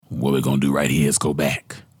What we're going to do right here is go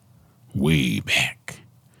back, way back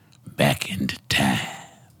into time.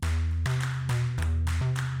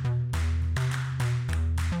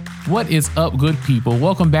 What is up, good people?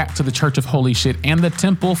 Welcome back to the Church of Holy Shit and the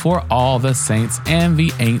Temple for all the saints and the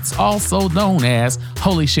ain'ts, also known as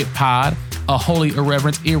Holy Shit Pod, a holy,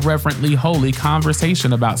 irreverent, irreverently holy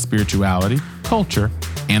conversation about spirituality, culture,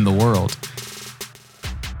 and the world.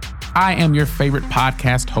 I am your favorite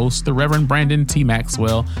podcast host, the Reverend Brandon T.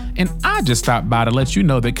 Maxwell, and I just stopped by to let you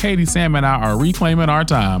know that Katie, Sam, and I are reclaiming our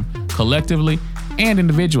time, collectively and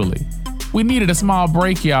individually. We needed a small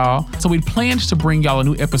break, y'all, so we planned to bring y'all a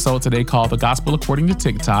new episode today called The Gospel According to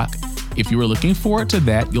TikTok. If you were looking forward to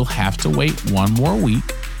that, you'll have to wait one more week.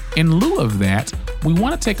 In lieu of that, we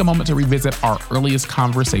want to take a moment to revisit our earliest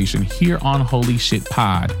conversation here on Holy Shit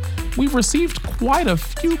Pod. We've received quite a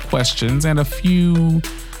few questions and a few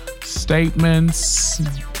statements,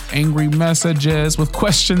 angry messages with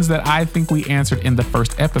questions that I think we answered in the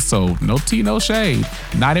first episode. No tea, no shade.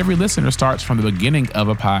 Not every listener starts from the beginning of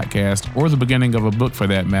a podcast or the beginning of a book for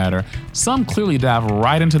that matter. Some clearly dive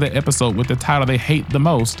right into the episode with the title they hate the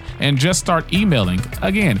most and just start emailing.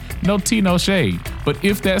 Again, no tea, no shade. But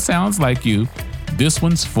if that sounds like you, this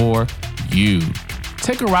one's for you.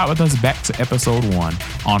 Take a ride with us back to episode 1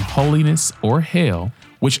 on holiness or hell,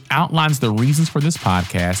 which outlines the reasons for this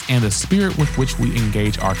podcast and the spirit with which we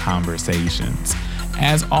engage our conversations.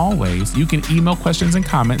 As always, you can email questions and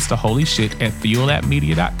comments to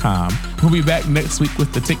holyshit@theolatmedia.com. We'll be back next week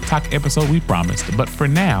with the TikTok episode we promised. But for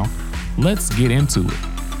now, let's get into it.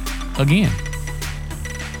 Again.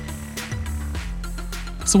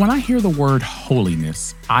 So when I hear the word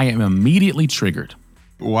holiness, I am immediately triggered.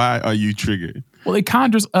 Why are you triggered? Well, it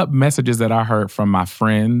conjures up messages that I heard from my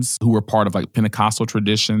friends who were part of Pentecostal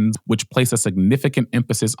traditions, which place a significant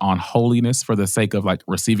emphasis on holiness for the sake of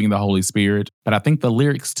receiving the Holy Spirit. But I think the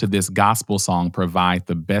lyrics to this gospel song provide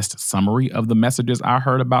the best summary of the messages I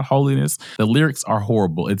heard about holiness. The lyrics are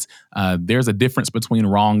horrible. It's there's a difference between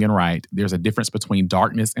wrong and right. There's a difference between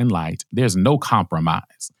darkness and light. There's no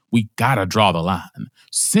compromise. We gotta draw the line.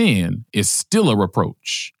 Sin is still a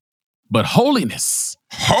reproach, but holiness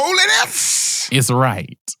is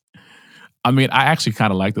right. I mean, I actually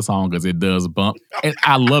kind of like the song because it does bump. And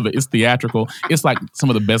I love it. It's theatrical. It's like some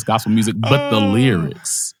of the best gospel music, but the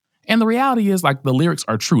lyrics. And the reality is the lyrics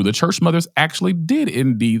are true. The church mothers actually did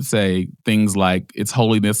indeed say things like, it's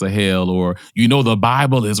holiness or hell, or, the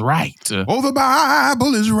Bible is right. Oh, the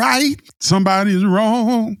Bible is right. Somebody is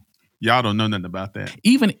wrong. Y'all don't know nothing about that.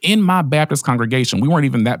 Even in my Baptist congregation, we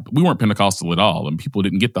weren't Pentecostal at all, and people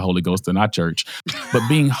didn't get the Holy Ghost in our church. But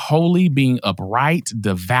being holy, being upright,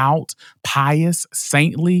 devout, pious,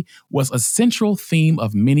 saintly was a central theme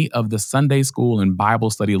of many of the Sunday school and Bible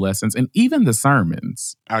study lessons, and even the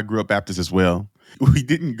sermons. I grew up Baptist as well. We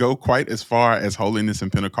didn't go quite as far as holiness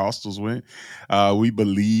and Pentecostals went. We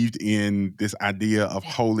believed in this idea of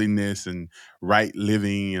holiness and right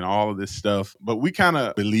living and all of this stuff. But we kind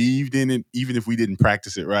of believed in it, even if we didn't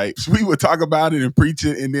practice it, right? So we would talk about it and preach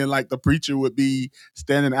it. And then the preacher would be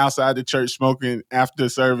standing outside the church smoking after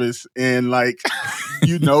service. And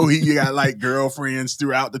he got girlfriends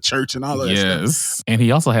throughout the church and all of that stuff. Yes. And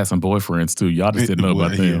he also had some boyfriends too. Y'all just didn't know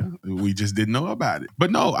about them. We just didn't know about it.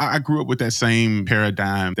 But no, I grew up with that same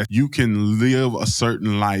paradigm that you can live a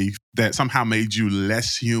certain life that somehow made you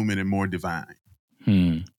less human and more divine.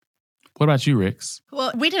 What about you, Rix?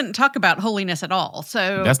 Well, we didn't talk about holiness at all,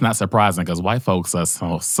 so... That's not surprising, because white folks are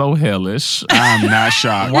so hellish. I'm not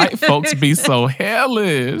shocked. White folks be so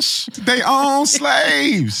hellish. They own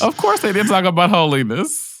slaves. Of course they didn't talk about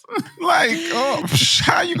holiness.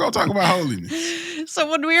 How you gonna talk about holiness?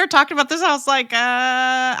 So when we were talking about this, I was like,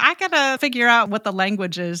 I gotta figure out what the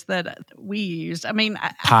language is that we used. I mean...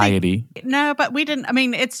 Piety. No, but we didn't... I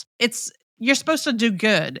mean, it's you're supposed to do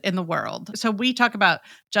good in the world. So we talk about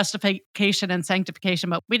justification and sanctification,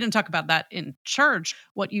 but we didn't talk about that in church.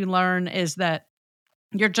 What you learn is that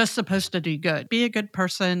you're just supposed to do good. Be a good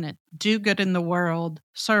person, and do good in the world,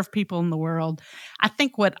 serve people in the world. I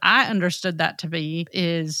think what I understood that to be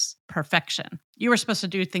is perfection. You were supposed to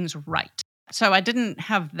do things right. So I didn't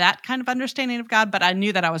have that kind of understanding of God, but I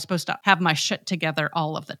knew that I was supposed to have my shit together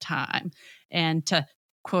all of the time and to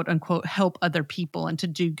quote unquote, help other people and to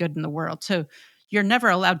do good in the world. So you're never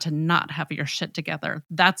allowed to not have your shit together.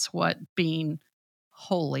 That's what being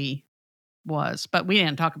holy was. But we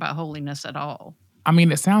didn't talk about holiness at all. I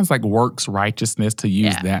mean, it sounds like works righteousness, to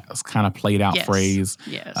use that kind of played out phrase.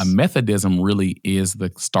 Yes. Methodism really is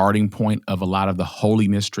the starting point of a lot of the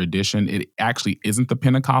holiness tradition. It actually isn't the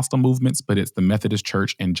Pentecostal movements, but it's the Methodist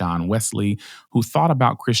Church and John Wesley, who thought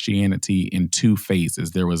about Christianity in two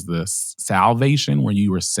phases. There was the salvation, where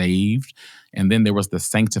you were saved, and then there was the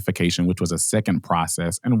sanctification, which was a second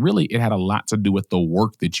process. And really, it had a lot to do with the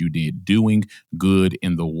work that you did, doing good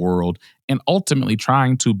in the world, and ultimately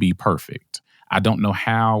trying to be perfect. I don't know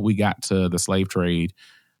how we got to the slave trade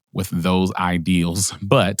with those ideals,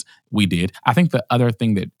 but we did. I think the other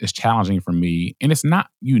thing that is challenging for me, and it's not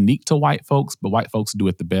unique to white folks, but white folks do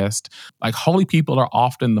it the best. Like, holy people are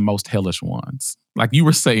often the most hellish ones. Like you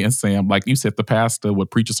were saying, Sam, like you said, the pastor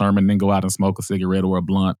would preach a sermon and then go out and smoke a cigarette or a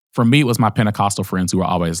blunt. For me, it was my Pentecostal friends who were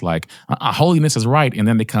always like, holiness is right. And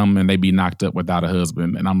then they come and they be knocked up without a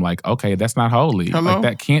husband. And I'm like, okay, that's not holy. Hello? Like,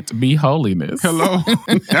 that can't be holiness. Hello?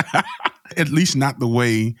 At least not the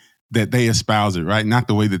way that they espouse it, right? Not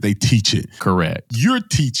the way that they teach it. Correct. You're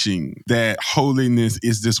teaching that holiness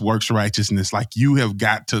is this works righteousness. Like, you have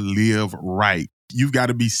got to live right. You've got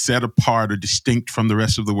to be set apart or distinct from the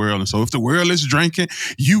rest of the world. And so if the world is drinking,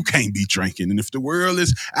 you can't be drinking. And if the world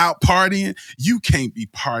is out partying, you can't be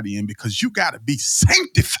partying, because you got to be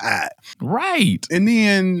sanctified. Right. And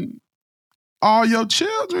then all your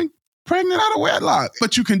children pregnant out of wedlock,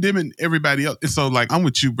 but you condemning everybody else. And so, like, I'm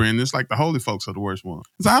with you, Brandon. It's like the holy folks are the worst ones.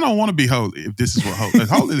 So I don't want to be holy if this is what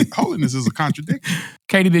holiness is a contradiction.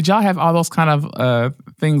 Katie, did y'all have all those kind of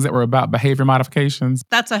things that were about behavior modifications?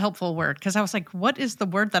 That's a helpful word, because I was like, what is the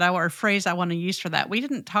word that or phrase I want to use for that? We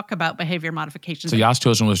didn't talk about behavior modifications. So y'all's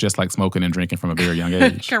children was just like smoking and drinking from a very young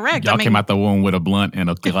age. Correct. Y'all came out the womb with a blunt and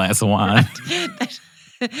a glass of wine.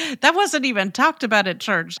 That wasn't even talked about at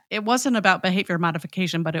church. It wasn't about behavior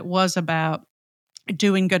modification, but it was about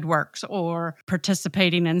doing good works or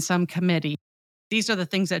participating in some committee. These are the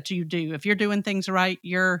things that you do. If you're doing things right,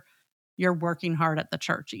 you're working hard at the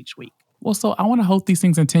church each week. Well, so I want to hold these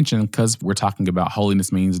things in tension, because we're talking about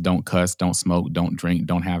holiness means don't cuss, don't smoke, don't drink,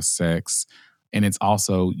 don't have sex. And it's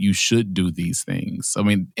also, you should do these things. I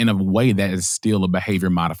mean, in a way, that is still a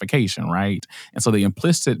behavior modification, right? And so the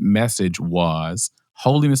implicit message was,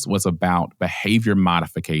 holiness was about behavior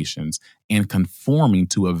modifications and conforming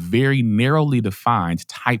to a very narrowly defined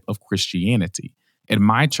type of Christianity. At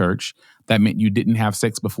my church, that meant you didn't have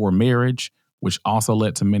sex before marriage, which also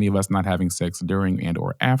led to many of us not having sex during and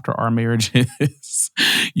or after our marriages.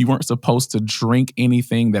 You weren't supposed to drink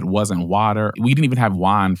anything that wasn't water. We didn't even have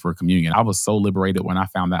wine for communion. I was so liberated when I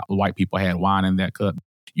found out white people had wine in that cup.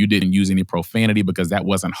 You didn't use any profanity, because that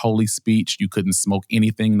wasn't holy speech. You couldn't smoke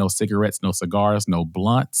anything, no cigarettes, no cigars, no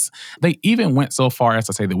blunts. They even went so far as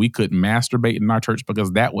to say that we couldn't masturbate in our church,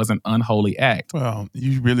 because that was an unholy act. Well,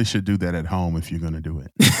 you really should do that at home if you're going to do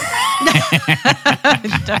it.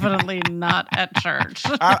 Definitely not at church.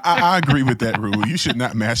 I agree with that rule. You should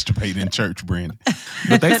not masturbate in church, Brandon.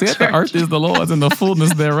 But they said the earth is the Lord's and the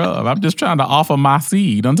fullness thereof. I'm just trying to offer my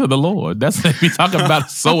seed unto the Lord. That's what we talk about,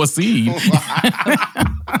 sow a seed.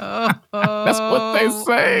 That's what they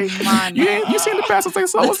say. You seen the pastor say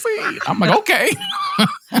sow a seed. I'm like, okay.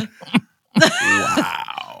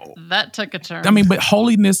 Wow. That took a turn. I mean, but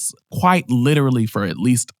holiness quite literally for at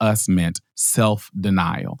least us meant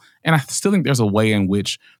self-denial. And I still think there's a way in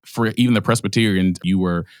which, for even the Presbyterians, you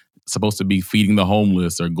were supposed to be feeding the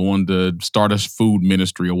homeless or going to start a food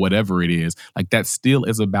ministry or whatever it is. Like, that still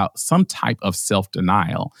is about some type of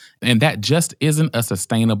self-denial. And that just isn't a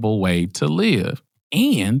sustainable way to live.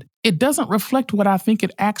 And it doesn't reflect what I think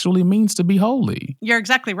it actually means to be holy. You're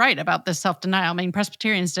exactly right about this self-denial. I mean,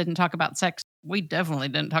 Presbyterians didn't talk about sex. We definitely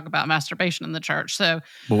didn't talk about masturbation in the church. So,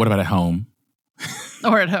 but what about at home?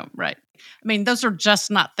 Or at home, right. I mean, those are just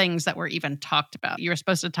not things that were even talked about. You're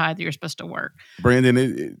supposed to tithe, you're supposed to work.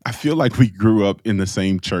 Brandon, I feel like we grew up in the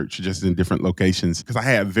same church, just in different locations, because I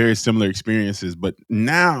had very similar experiences. But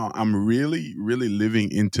now I'm really, really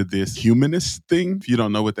living into this humanist thing. If you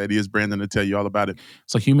don't know what that is, Brandon, I'll tell you all about it.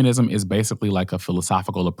 So humanism is basically like a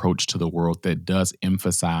philosophical approach to the world that does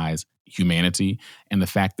emphasize humanity and the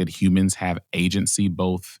fact that humans have agency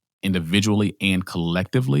both individually and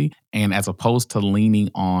collectively. And as opposed to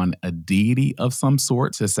leaning on a deity of some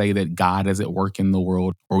sort to say that God is at work in the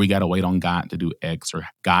world, or we got to wait on God to do X or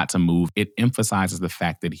God to move, it emphasizes the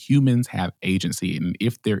fact that humans have agency. And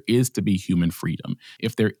if there is to be human freedom,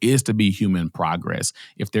 if there is to be human progress,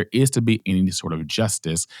 if there is to be any sort of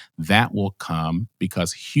justice, that will come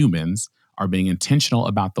because humans are being intentional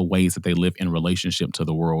about the ways that they live in relationship to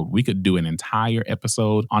the world. We could do an entire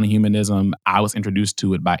episode on humanism. I was introduced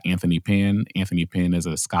to it by Anthony Penn. Anthony Penn is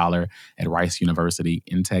a scholar at Rice University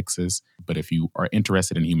in Texas. But if you are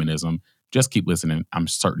interested in humanism, Just keep listening. I'm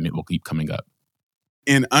certain it will keep coming up.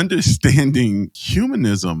 In understanding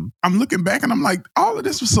humanism, I'm looking back and I'm like, all of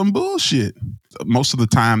this was some bullshit. Most of the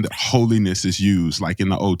time that holiness is used, like in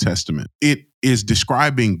the Old Testament, it is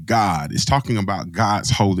describing God. It's talking about God's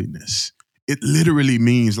holiness. It literally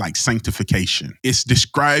means like sanctification. It's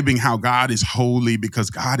describing how God is holy because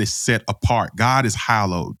God is set apart. God is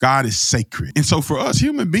hallowed. God is sacred. And so for us,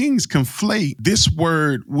 human beings conflate this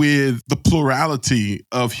word with the plurality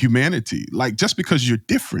of humanity. Like just because you're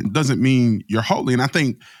different doesn't mean you're holy. And I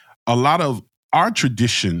think a lot of our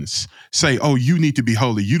traditions say, oh, you need to be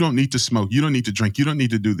holy. You don't need to smoke. You don't need to drink. You don't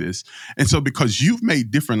need to do this. And so because you've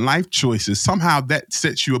made different life choices, somehow that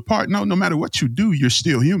sets you apart. No matter what you do, you're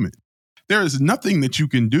still human. There is nothing that you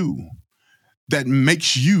can do that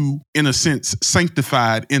makes you, in a sense,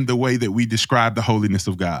 sanctified in the way that we describe the holiness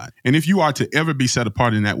of God. And if you are to ever be set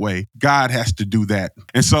apart in that way, God has to do that.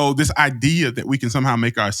 And so this idea that we can somehow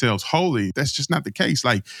make ourselves holy, that's just not the case.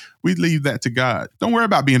 Like, we leave that to God. Don't worry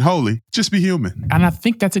about being holy. Just be human. And I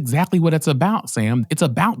think that's exactly what it's about, Sam. It's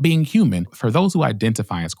about being human. For those who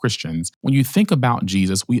identify as Christians, when you think about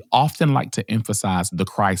Jesus, we often like to emphasize the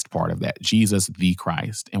Christ part of that, Jesus the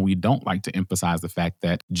Christ. And we don't like to emphasize the fact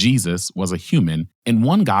that Jesus was a human. And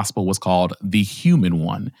one gospel was called the human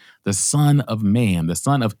one, the Son of Man, the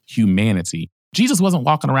Son of humanity. Jesus wasn't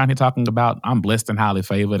walking around here talking about, I'm blessed and highly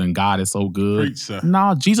favored and God is so good. Preach, sir.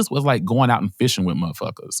 No, Jesus was like going out and fishing with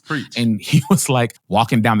motherfuckers. Preach. And he was like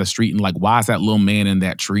walking down the street and like, why is that little man in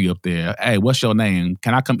that tree up there? Hey, what's your name?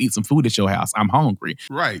 Can I come eat some food at your house? I'm hungry.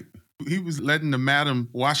 Right. He was letting the madam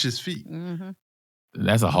wash his feet. Mm-hmm.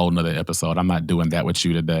 That's a whole nother episode. I'm not doing that with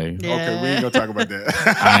you today. Yeah. Okay, we ain't gonna talk about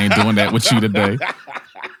that. I ain't doing that with you today.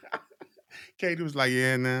 Katie was like,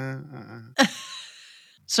 yeah, nah.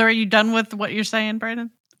 So are you done with what you're saying, Brandon?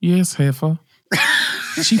 Yes, heifer.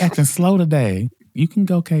 She acting slow today. You can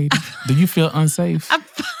go, Katie. Do you feel unsafe?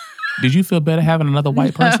 Did you feel better having another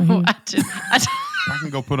white person here? I didn't. I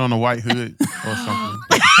can go put on a white hood or something.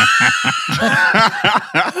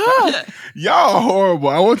 Y'all are horrible.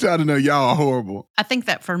 I want y'all to know y'all are horrible. I think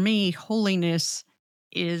that for me, holiness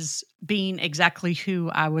is being exactly who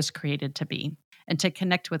I was created to be and to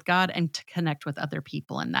connect with God and to connect with other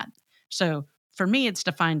people in that. So for me, it's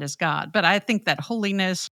defined as God. But I think that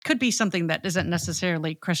holiness could be something that isn't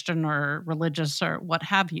necessarily Christian or religious or what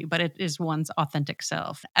have you, but it is one's authentic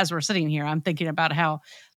self. As we're sitting here, I'm thinking about how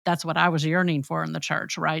that's what I was yearning for in the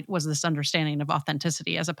church, right? Was this understanding of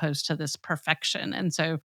authenticity as opposed to this perfection. And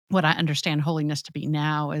so what I understand holiness to be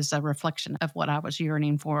now is a reflection of what I was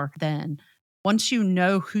yearning for then. Once you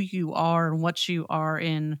know who you are and what you are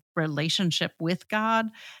in relationship with God,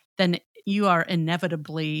 then you are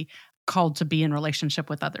inevitably called to be in relationship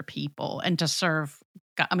with other people and to serve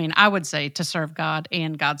God. I mean, I would say to serve God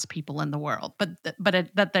and God's people in the world, but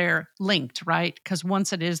that they're linked, right? Because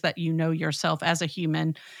once it is that you know yourself as a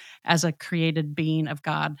human, as a created being of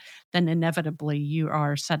God, then inevitably you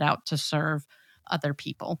are set out to serve other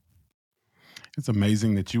people. It's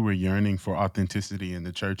amazing that you were yearning for authenticity in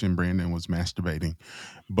the church and Brandon was masturbating,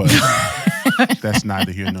 but that's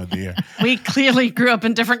neither here nor there. We clearly grew up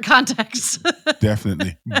in different contexts.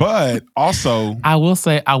 Definitely. But also, I will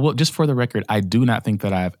say, just for the record, I do not think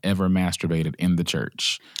that I've ever masturbated in the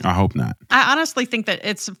church. I hope not. I honestly think that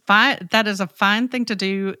it's fine. That is a fine thing to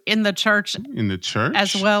do in the church. In the church?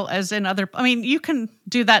 As well as in other, I mean, you can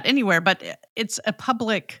do that anywhere, but it's a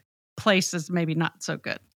public place is maybe not so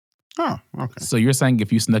good. Oh, okay. So you're saying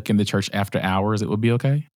if you snuck in the church after hours, it would be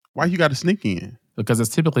okay? Why you got to sneak in? Because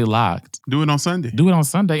it's typically locked. Do it on Sunday. Do it on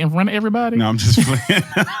Sunday in front of everybody? No, I'm just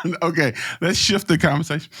playing. Okay, let's shift the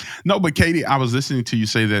conversation. No, but Katie, I was listening to you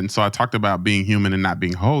say that, and so I talked about being human and not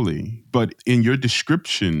being holy. But in your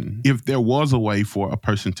description, if there was a way for a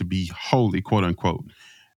person to be holy, quote unquote,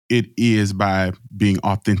 it is by being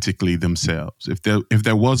authentically themselves. If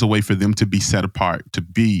there was a way for them to be set apart, to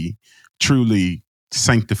be truly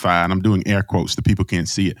sanctified, I'm doing air quotes, the people can't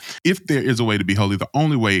see it. If there is a way to be holy, the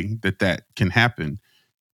only way that can happen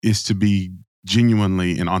is to be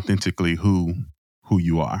genuinely and authentically who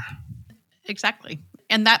you are. Exactly.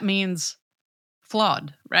 And that means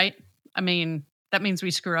flawed, right? I mean, that means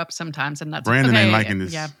we screw up sometimes, and that's Brandon okay. ain't liking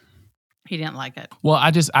this. Yeah. He didn't like it. Well,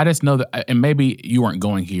 I just know that, and maybe you weren't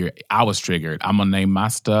going here. I was triggered. I'm gonna name my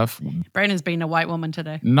stuff. Brandon's being a white woman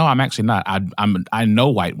today. No, I'm actually not. I know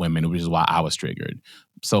white women, which is why I was triggered.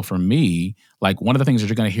 So for me, like one of the things that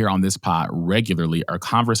you're going to hear on this pod regularly are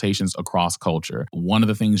conversations across culture. One of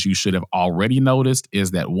the things you should have already noticed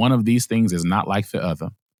is that one of these things is not like the other.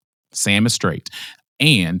 Sam is straight,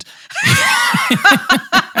 and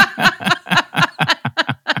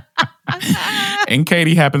And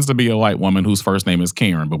Katie happens to be a white woman whose first name is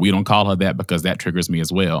Karen, but we don't call her that because that triggers me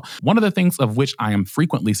as well. One of the things of which I am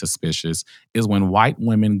frequently suspicious is when white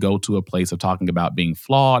women go to a place of talking about being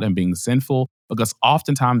flawed and being sinful, because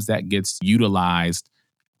oftentimes that gets utilized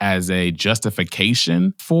as a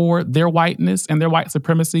justification for their whiteness and their white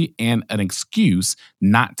supremacy and an excuse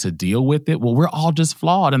not to deal with it. Well, we're all just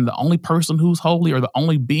flawed, and the only person who's holy or the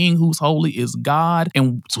only being who's holy is God.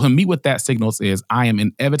 And to me, what that signals is I am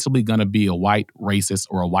inevitably going to be a white racist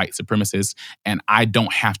or a white supremacist, and I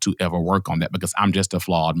don't have to ever work on that because I'm just a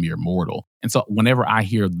flawed mere mortal. And so whenever I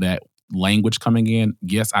hear that language coming in,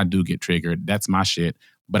 yes, I do get triggered. That's my shit.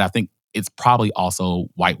 But I think it's probably also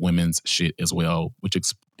white women's shit as well, which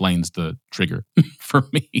explains the trigger for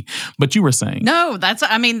me. But you were saying. No,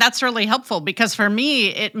 that's really helpful because for me,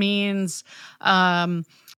 it means I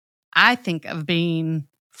think of being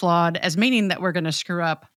flawed as meaning that we're going to screw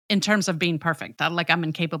up in terms of being perfect. Like I'm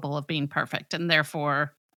incapable of being perfect and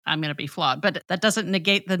therefore I'm going to be flawed. But that doesn't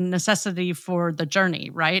negate the necessity for the journey,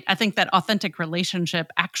 right? I think that authentic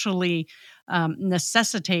relationship actually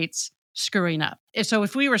necessitates screwing up. So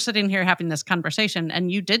if we were sitting here having this conversation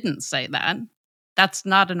and you didn't say that, that's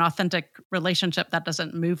not an authentic relationship. That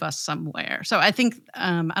doesn't move us somewhere. So I think,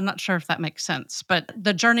 I'm not sure if that makes sense, but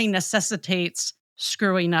the journey necessitates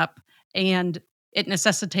screwing up and it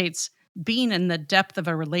necessitates being in the depth of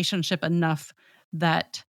a relationship enough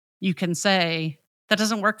that you can say, that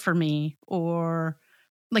doesn't work for me, or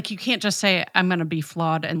like you can't just say, I'm going to be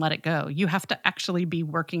flawed and let it go. You have to actually be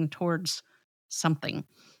working towards something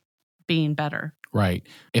being better. Right.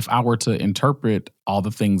 If I were to interpret all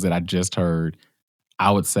the things that I just heard,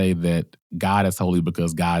 I would say that God is holy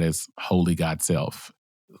because God is holy God's self.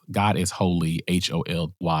 God is holy,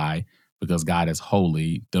 Holy, because God is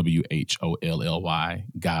holy, Wholly,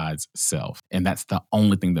 God's self. And that's the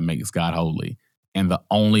only thing that makes God holy. And the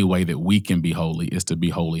only way that we can be holy is to be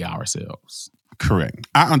holy ourselves. Correct.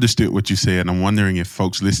 I understood what you said. I'm wondering if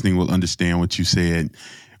folks listening will understand what you said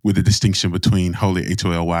with the distinction between holy,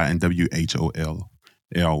 Holy, and Wholly.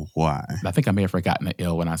 I think I may have forgotten the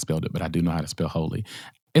L when I spelled it, but I do know how to spell holy.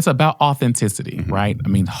 It's about authenticity, right? I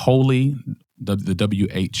mean, holy, the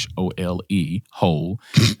Whole, whole,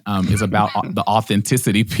 is about the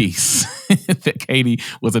authenticity piece that Katie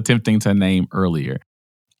was attempting to name earlier.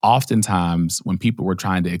 Oftentimes, when people were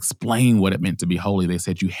trying to explain what it meant to be holy, they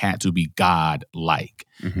said you had to be God-like.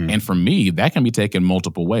 And for me, that can be taken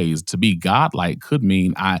multiple ways. To be God-like could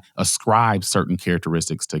mean I ascribe certain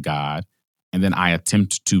characteristics to God, and then I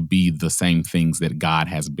attempt to be the same things that God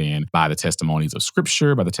has been by the testimonies of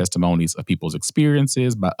Scripture, by the testimonies of people's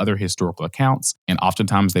experiences, by other historical accounts. And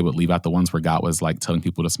oftentimes they would leave out the ones where God was like telling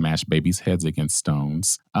people to smash babies' heads against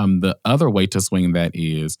stones. The other way to swing that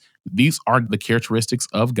is these are the characteristics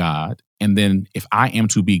of God. And then if I am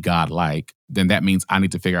to be God-like, then that means I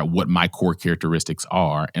need to figure out what my core characteristics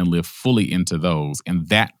are and live fully into those. And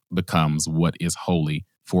that becomes what is holy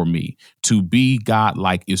for me. To be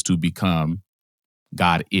God-like is to become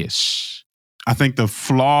God-ish. I think the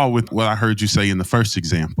flaw with what I heard you say in the first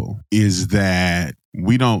example is that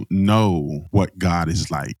we don't know what God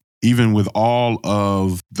is like. Even with all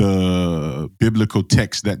of the biblical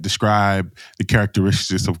texts that describe the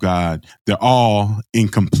characteristics of God, they're all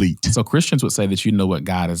incomplete. So Christians would say that you know what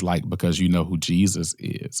God is like because you know who Jesus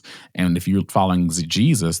is. And if you're following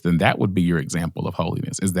Jesus, then that would be your example of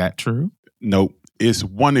holiness. Is that true? Nope. It's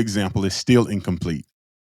one example. It's still incomplete.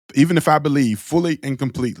 Even if I believe fully and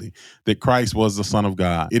completely that Christ was the Son of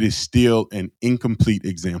God, it is still an incomplete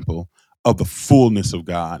example of the fullness of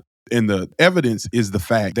God. And the evidence is the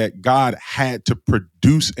fact that God had to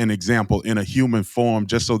produce an example in a human form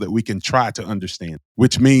just so that we can try to understand,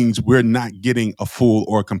 which means we're not getting a full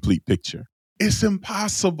or complete picture. It's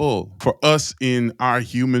impossible for us in our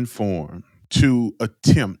human form to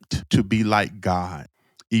attempt to be like God,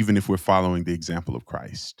 even if we're following the example of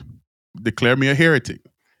Christ. Declare me a heretic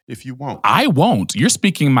if you won't. I won't. You're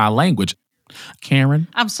speaking my language. Karen?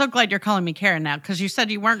 I'm so glad you're calling me Karen now because you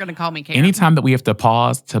said you weren't going to call me Karen. Anytime that we have to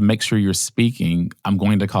pause to make sure you're speaking, I'm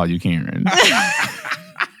going to call you Karen.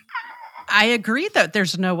 I agree that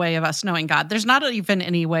there's no way of us knowing God. There's not even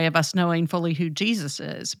any way of us knowing fully who Jesus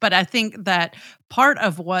is. But I think that part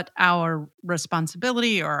of what our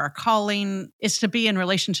responsibility or our calling is to be in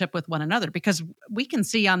relationship with one another, because we can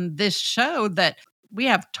see on this show that we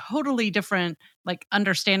have totally different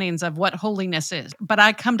understandings of what holiness is. But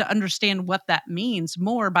I come to understand what that means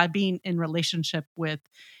more by being in relationship with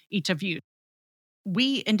each of you.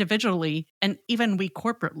 We individually, and even we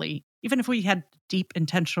corporately, even if we had deep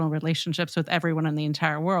intentional relationships with everyone in the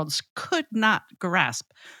entire world, could not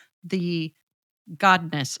grasp the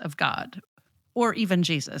godness of God or even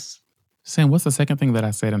Jesus. Sam, what's the second thing that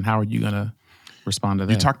I said, and how are you going to respond to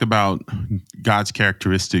that? You talked about God's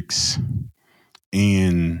characteristics,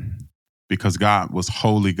 and because God was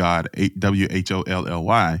holy God,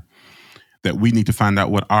 WHOLLY, that we need to find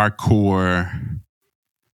out what our core,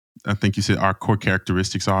 I think you said our core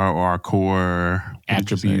characteristics are, or our core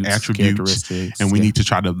attributes, characteristics, and we need to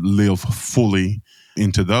try to live fully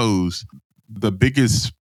into those. The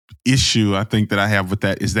biggest issue I think that I have with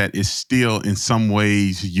that is that it's still in some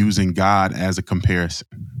ways using God as a comparison.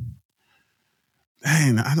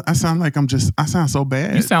 Dang, I sound like I sound so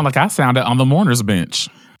bad. You sound like I sounded on the mourner's bench.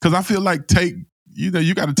 Because I feel like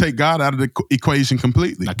you got to take God out of the equation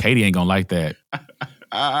completely. Now, Katie ain't gonna like that.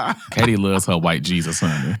 Katie loves her white Jesus,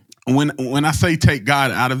 honey. When I say take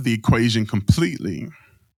God out of the equation completely,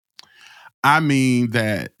 I mean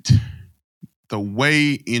that the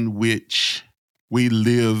way in which we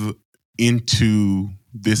live into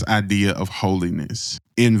this idea of holiness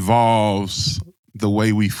involves the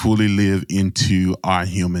way we fully live into our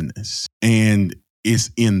humanness. And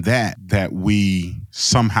it's in that we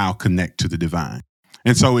somehow connect to the divine.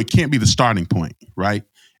 And so it can't be the starting point, right?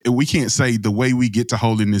 We can't say the way we get to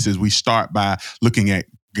holiness is we start by looking at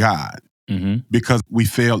God, because we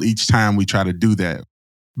fail each time we try to do that.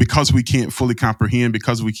 Because we can't fully comprehend,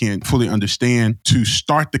 because we can't fully understand, to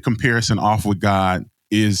start the comparison off with God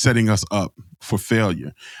is setting us up for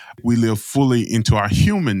failure. We live fully into our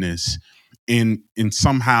humanness, and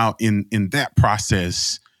somehow in that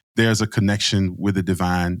process, there's a connection with the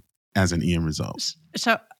divine as an end result.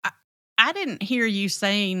 So I didn't hear you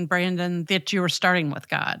saying, Brandon, that you were starting with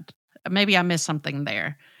God. Maybe I missed something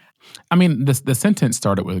there. I mean, the sentence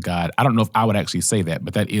started with God. I don't know if I would actually say that,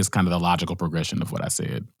 but that is kind of the logical progression of what I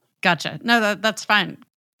said. Gotcha. No, that's fine.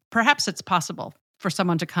 Perhaps it's possible for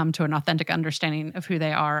someone to come to an authentic understanding of who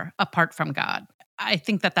they are apart from God. I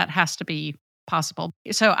think that has to be possible.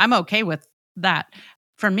 So I'm okay with that.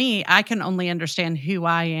 For me, I can only understand who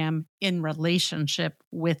I am in relationship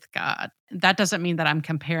with God. That doesn't mean that I'm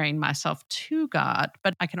comparing myself to God,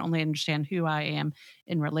 but I can only understand who I am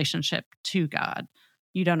in relationship to God.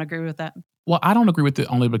 You don't agree with that? Well, I don't agree with it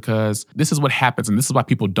only because this is what happens, and this is why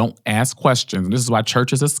people don't ask questions, and this is why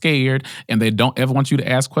churches are scared, and they don't ever want you to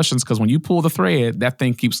ask questions, because when you pull the thread, that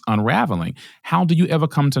thing keeps unraveling. How do you ever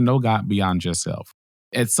come to know God beyond yourself?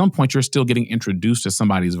 At some point, you're still getting introduced to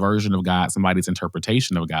somebody's version of God, somebody's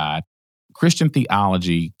interpretation of God. Christian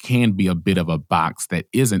theology can be a bit of a box that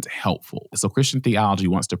isn't helpful. So Christian theology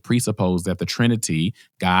wants to presuppose that the Trinity,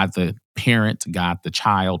 God the parent, God the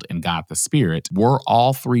child, and God the Spirit, were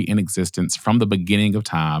all three in existence from the beginning of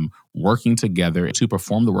time, working together to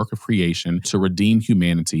perform the work of creation, to redeem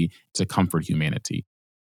humanity, to comfort humanity.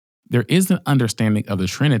 There is an understanding of the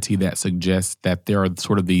Trinity that suggests that there are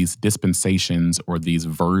sort of these dispensations or these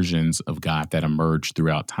versions of God that emerge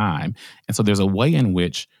throughout time. And so there's a way in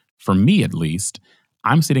which, for me at least,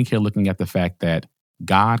 I'm sitting here looking at the fact that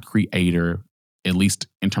God, creator, at least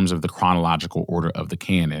in terms of the chronological order of the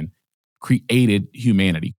canon, created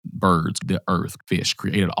humanity, birds, the earth, fish,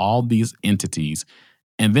 created all these entities,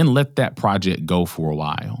 and then let that project go for a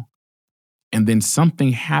while. And then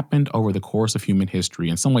something happened over the course of human history.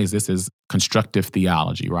 In some ways, this is constructive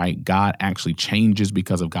theology, right? God actually changes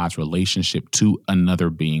because of God's relationship to another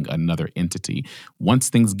being, another entity. Once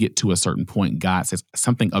things get to a certain point, God says,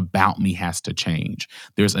 something about me has to change.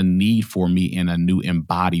 There's a need for me in a new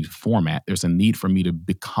embodied format. There's a need for me to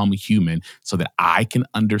become human so that I can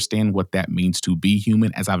understand what that means to be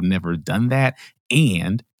human, as I've never done that,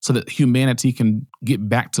 and so that humanity can get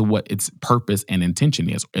back to what its purpose and intention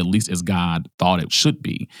is, or at least as God thought it should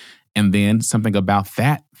be. And then something about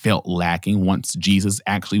that felt lacking once Jesus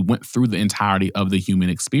actually went through the entirety of the human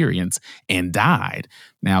experience and died.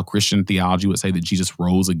 Now, Christian theology would say that Jesus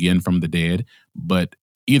rose again from the dead, but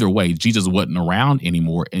either way, Jesus wasn't around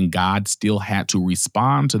anymore, and God still had to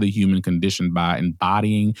respond to the human condition by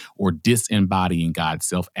embodying or disembodying God's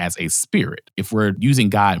self as a spirit. If we're using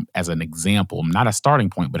God as an example, not a starting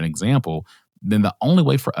point, but an example, then the only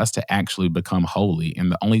way for us to actually become holy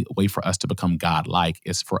and the only way for us to become God-like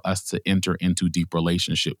is for us to enter into deep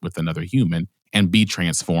relationship with another human and be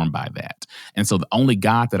transformed by that. And so the only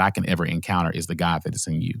God that I can ever encounter is the God that is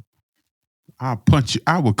in you. I'll punch you.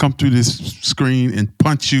 I will come through this screen and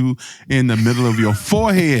punch you in the middle of your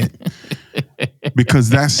forehead, because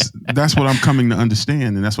that's what I'm coming to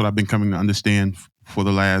understand, and that's what I've been coming to understand for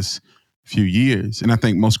the last few years. And I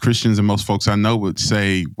think most Christians and most folks I know would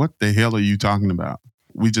say, "What the hell are you talking about?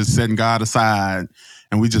 We just setting God aside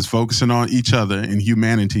and we just focusing on each other and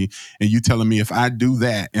humanity. And you telling me if I do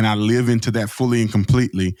that and I live into that fully and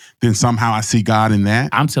completely, then somehow I see God in that?"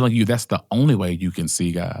 I'm telling you, that's the only way you can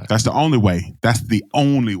see God. That's the only way. That's the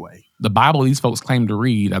only way. The Bible these folks claim to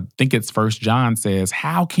read, I think it's 1 John says,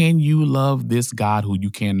 how can you love this God who you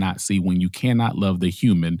cannot see when you cannot love the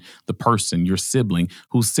human, the person, your sibling,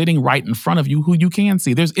 who's sitting right in front of you who you can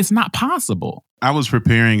see? It's not possible. I was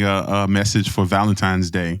preparing a message for Valentine's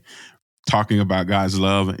Day talking about God's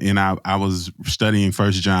love, and I was studying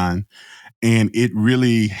 1 John, and it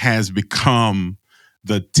really has become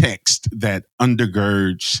the text that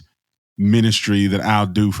undergirds ministry that I'll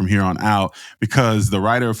do from here on out, because the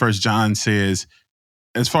writer of 1 John says,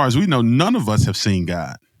 as far as we know, none of us have seen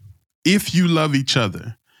God. If you love each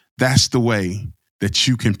other, that's the way that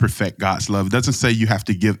you can perfect God's love. It doesn't say you have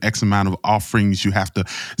to give X amount of offerings. You have to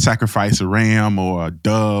sacrifice a ram or a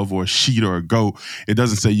dove or a sheep or a goat. It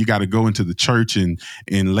doesn't say you got to go into the church and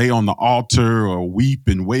lay on the altar or weep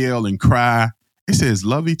and wail and cry. It says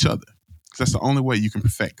love each other. That's the only way you can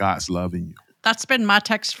perfect God's love in you. That's been my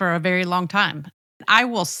text for a very long time. I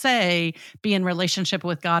will say be in relationship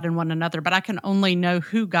with God and one another, but I can only know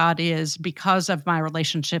who God is because of my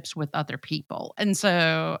relationships with other people. And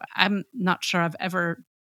so I'm not sure I've ever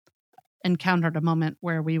encountered a moment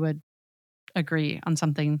where we would agree on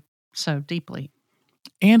something so deeply.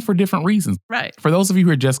 And for different reasons. Right. For those of you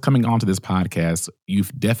who are just coming onto this podcast,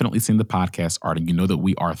 you've definitely seen the podcast art, and you know that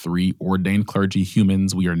we are 3 ordained clergy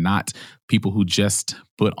humans. We are not people who just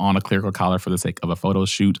put on a clerical collar for the sake of a photo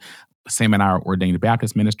shoot. Sam and I are ordained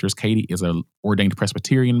Baptist ministers. Katie is an ordained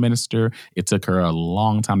Presbyterian minister. It took her a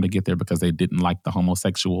long time to get there because they didn't like the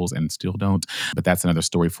homosexuals and still don't. But that's another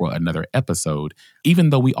story for another episode. Even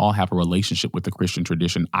though we all have a relationship with the Christian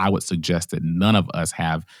tradition, I would suggest that none of us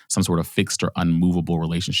have some sort of fixed or unmovable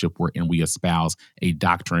relationship wherein we espouse a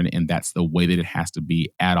doctrine and that's the way that it has to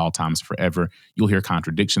be at all times forever. You'll hear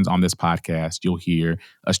contradictions on this podcast. You'll hear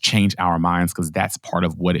us change our minds because that's part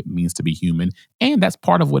of what it means to be human. And that's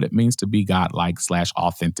part of what it means to be godlike /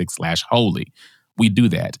 authentic / holy. We do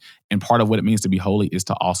that. And part of what it means to be holy is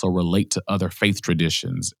to also relate to other faith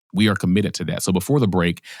traditions. We are committed to that. So before the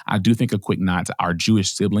break, I do think a quick nod to our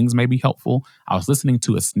Jewish siblings may be helpful. I was listening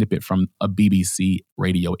to a snippet from a BBC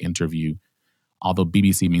radio interview, although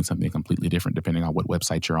BBC means something completely different depending on what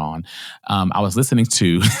website you're on. I was listening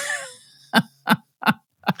to...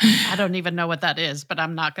 I don't even know what that is, but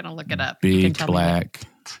I'm not going to look it up. Big Black...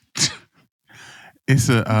 It's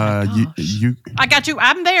a you. I got you.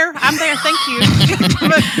 I'm there. Thank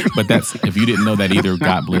you. But that's, if you didn't know that either,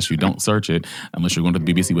 God bless you. Don't search it unless you're going to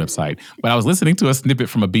the BBC website. But I was listening to a snippet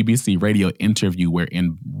from a BBC radio interview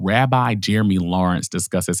wherein Rabbi Jeremy Lawrence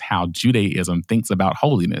discusses how Judaism thinks about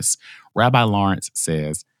holiness. Rabbi Lawrence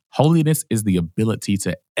says, holiness is the ability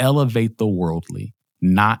to elevate the worldly,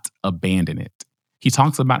 not abandon it. He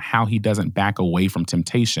talks about how he doesn't back away from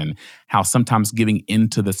temptation, how sometimes giving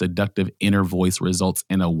into the seductive inner voice results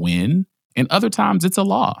in a win, and other times it's a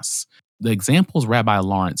loss. The examples Rabbi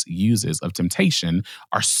Lawrence uses of temptation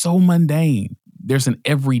are so mundane. There's an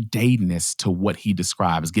everydayness to what he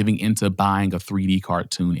describes, giving into buying a 3D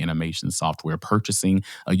cartoon animation software, purchasing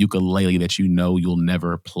a ukulele that you know you'll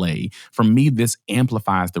never play. For me, this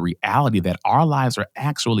amplifies the reality that our lives are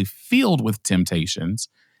actually filled with temptations,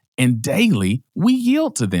 and daily, we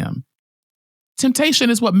yield to them. Temptation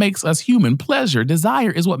is what makes us human. Pleasure,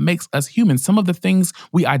 desire is what makes us human. Some of the things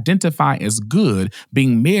we identify as good,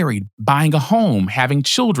 being married, buying a home, having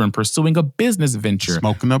children, pursuing a business venture,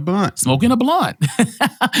 Smoking a blunt,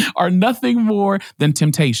 are nothing more than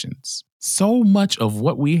temptations. So much of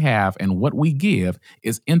what we have and what we give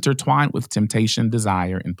is intertwined with temptation,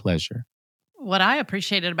 desire, and pleasure. What I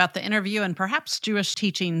appreciated about the interview and perhaps Jewish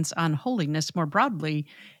teachings on holiness more broadly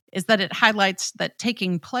is that it highlights that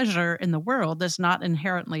taking pleasure in the world is not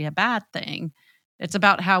inherently a bad thing. It's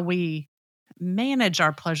about how we manage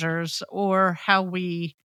our pleasures or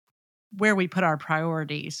where we put our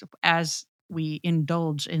priorities as we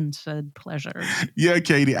indulge in said pleasures. Yeah,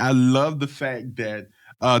 Katie, I love the fact that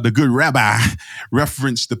the good rabbi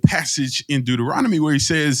referenced the passage in Deuteronomy where he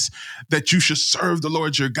says that you should serve the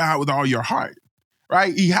Lord your God with all your heart,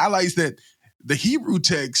 right? He highlights that the Hebrew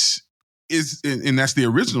text is, and that's the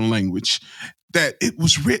original language, that it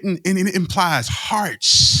was written and it implies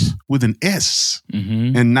hearts with an S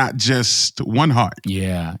and not just one heart.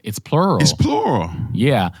 Yeah, it's plural. It's plural.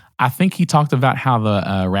 Yeah, I think he talked about how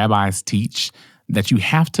the rabbis teach that you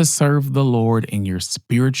have to serve the Lord in your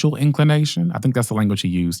spiritual inclination. I think that's the language he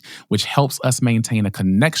used, which helps us maintain a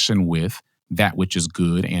connection with that which is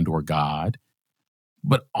good and or God.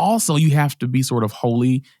 But also you have to be sort of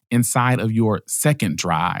holy inside of your second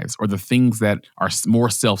drives or the things that are more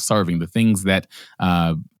self-serving, the things that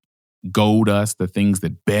goad us, the things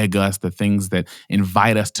that beg us, the things that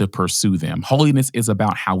invite us to pursue them. Holiness is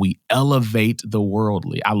about how we elevate the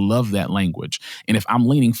worldly. I love that language. And if I'm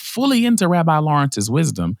leaning fully into Rabbi Lawrence's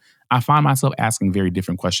wisdom, I find myself asking very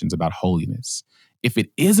different questions about holiness. If it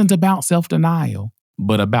isn't about self-denial,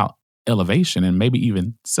 but about elevation and maybe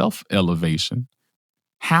even self-elevation,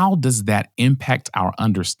 how does that impact our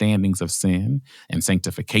understandings of sin and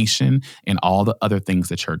sanctification and all the other things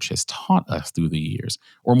the church has taught us through the years?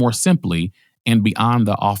 Or more simply, and beyond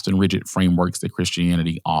the often rigid frameworks that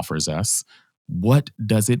Christianity offers us, what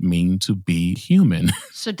does it mean to be human?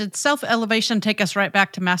 So did self-elevation take us right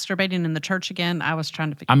back to masturbating in the church again? I was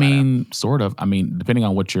trying to figure I that out. mean, sort of. I mean, depending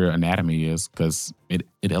on what your anatomy is, because it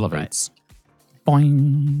elevates.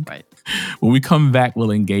 Boing. Right. When we come back, we'll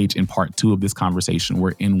engage in part 2 of this conversation,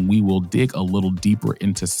 wherein we will dig a little deeper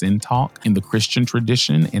into sin talk in the Christian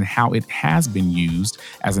tradition and how it has been used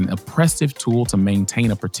as an oppressive tool to maintain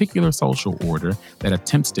a particular social order that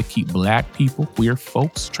attempts to keep Black people, queer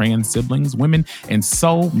folks, trans siblings, women, and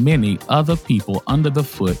so many other people under the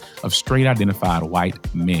foot of straight identified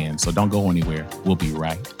white men. So don't go anywhere. We'll be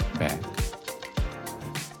right back.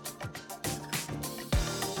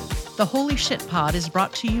 The Holy Shit Pod is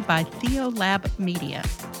brought to you by Theolab Media,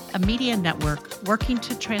 a media network working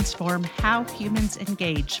to transform how humans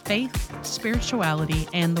engage faith, spirituality,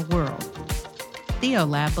 and the world.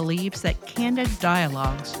 Theolab believes that candid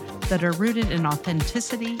dialogues that are rooted in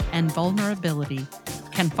authenticity and vulnerability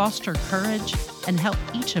can foster courage and help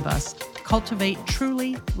each of us cultivate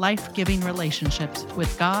truly life-giving relationships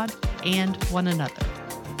with God and one another.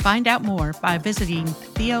 Find out more by visiting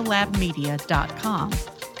theolabmedia.com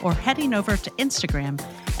or heading over to Instagram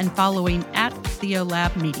and following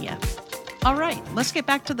 @TheolabMedia. All right, let's get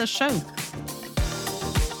back to the show.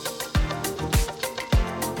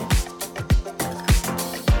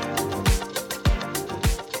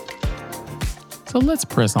 So let's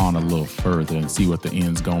press on a little further and see what the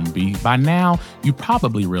end's gonna be. By now, you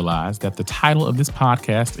probably realize that the title of this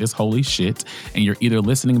podcast is Holy Shit, and you're either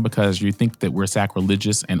listening because you think that we're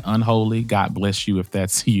sacrilegious and unholy, God bless you if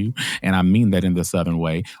that's you, and I mean that in the Southern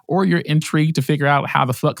way, or you're intrigued to figure out how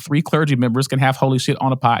the fuck 3 clergy members can have holy shit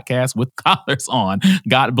on a podcast with collars on.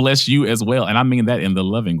 God bless you as well, and I mean that in the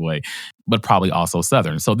loving way, but probably also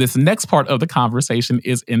Southern. So this next part of the conversation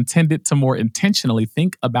is intended to more intentionally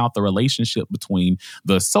think about the relationship between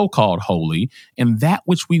the so-called holy and that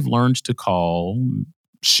which we've learned to call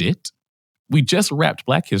shit. We just wrapped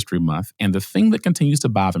Black History Month, and the thing that continues to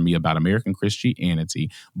bother me about American Christianity,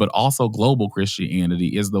 but also global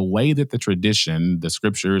Christianity, is the way that the tradition, the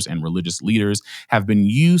scriptures, and religious leaders have been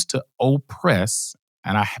used to oppress,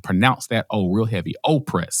 and I pronounce that real heavy,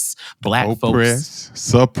 oppress Black folks.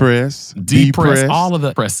 Suppress, depress, all of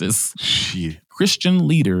the presses. Shit. Christian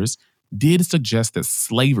leaders did suggest that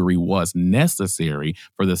slavery was necessary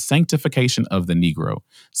for the sanctification of the Negro.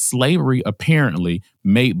 Slavery apparently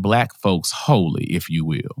made Black folks holy, if you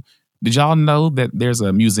will. Did y'all know that there's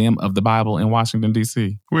a museum of the Bible in Washington,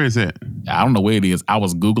 D.C.? Where is it? I don't know where it is. I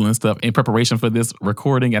was Googling stuff in preparation for this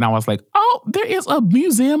recording, and I was like, oh, there is a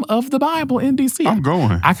museum of the Bible in D.C. I'm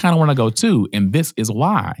going. I kind of want to go too, and this is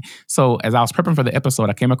why. So as I was prepping for the episode,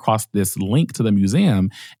 I came across this link to the museum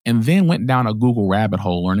and then went down a Google rabbit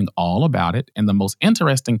hole learning all about it. And the most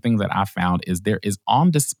interesting thing that I found is there is on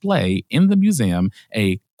display in the museum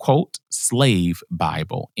a quote, slave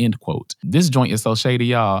Bible, end quote. This joint is so shady,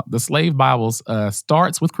 y'all. The slave Bibles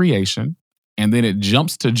starts with creation, and then it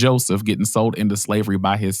jumps to Joseph getting sold into slavery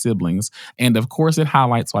by his siblings. And of course, it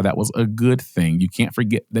highlights why that was a good thing. You can't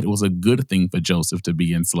forget that it was a good thing for Joseph to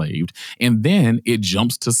be enslaved. And then it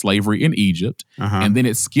jumps to slavery in Egypt. And then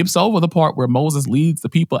it skips over the part where Moses leads the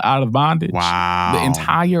people out of bondage. Wow. The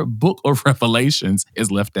entire book of Revelations is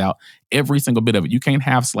left out. Every single bit of it. You can't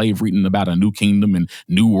have slave reading about a new kingdom and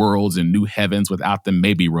new worlds and new heavens without them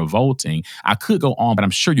maybe revolting. I could go on, but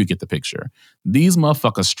I'm sure you get the picture. These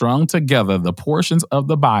motherfuckers strung together the portions of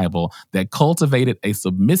the Bible that cultivated a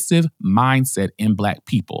submissive mindset in Black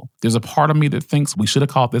people. There's a part of me that thinks we should have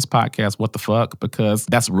called this podcast What the Fuck, because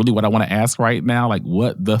that's really what I want to ask right now. Like,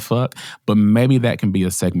 what the fuck? But maybe that can be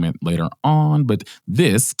a segment later on. But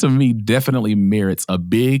this, to me, definitely merits a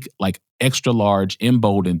big, like, extra large, in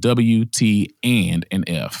bold, and W, T, and an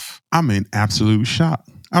F. I'm in absolute shock.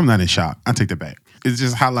 I'm not in shock. I take that back. It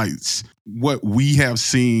just highlights what we have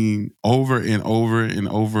seen over and over and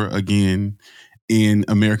over again in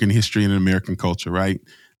American history and American culture, right?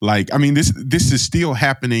 Like, I mean, this is still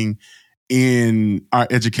happening in our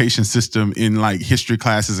education system in like history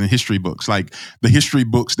classes and history books. Like the history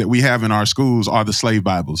books that we have in our schools are the slave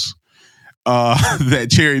Bibles. that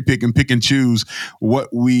cherry pick and choose what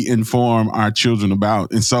we inform our children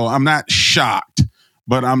about. And so I'm not shocked,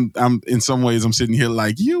 but I'm in some ways I'm sitting here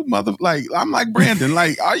like, you mother, like, I'm like, Brandon,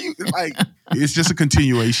 like, are you like, it's just a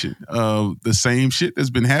continuation of the same shit that's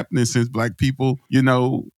been happening since Black people,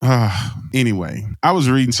 anyway, I was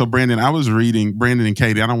reading Brandon and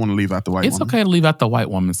Katie, I don't want to leave out the white woman. It's okay to leave out the white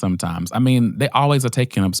woman sometimes. I mean, they always are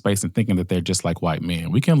taking up space and thinking that they're just like white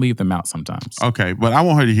men. We can leave them out sometimes. Okay, but I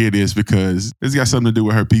want her to hear this because it's got something to do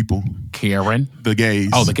with her people. Karen? The gays.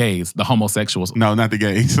 Oh, the gays. The homosexuals. No, not the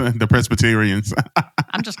gays. The Presbyterians.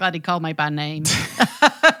 I'm just glad he called me by name.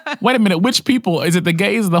 Wait a minute. Which people? Is it the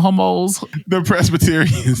gays, the homos? The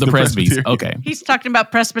Presbyterians. The Presbyterians. Okay. He's talking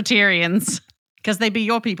about Presbyterians because they be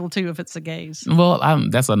your people too if it's the gays. Well,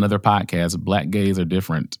 that's another podcast. Black gays are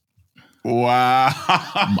different. Wow.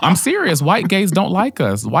 I'm serious. White gays don't like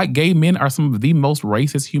us. White gay men are some of the most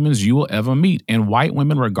racist humans you will ever meet. And white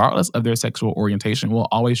women, regardless of their sexual orientation, will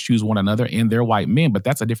always choose one another in their white men. But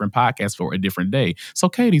that's a different podcast for a different day. So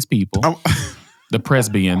Katie's people, the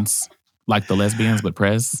presbyans, like the lesbians, but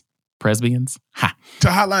presbyans. Ha. To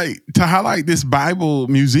highlight this Bible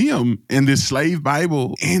museum and this slave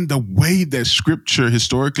Bible and the way that scripture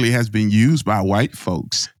historically has been used by white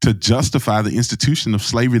folks to justify the institution of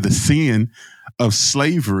slavery, the sin of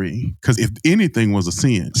slavery. Because if anything was a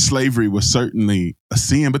sin, slavery was certainly a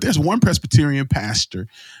sin. But there's one Presbyterian pastor,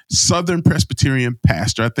 Southern Presbyterian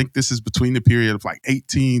pastor. I think this is between the period of like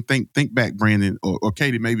 18. Think back, Brandon or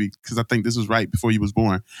Katie, maybe, because I think this was right before you was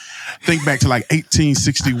born. Think back to like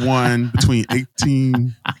 1861, between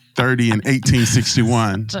 1830 and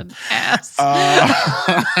 1861. An ass.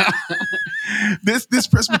 This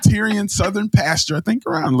Presbyterian Southern pastor, I think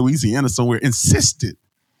around Louisiana somewhere, insisted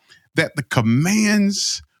that the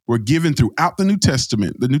commands were given throughout the New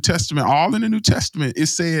Testament. The New Testament, all in the New Testament, it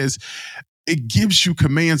says it gives you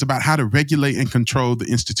commands about how to regulate and control the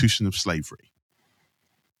institution of slavery.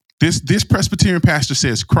 This Presbyterian pastor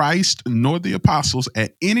says Christ nor the apostles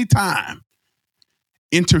at any time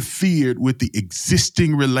interfered with the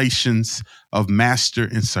existing relations of master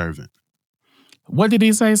and servant. What did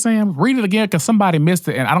he say, Sam? Read it again because somebody missed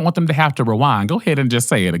it and I don't want them to have to rewind. Go ahead and just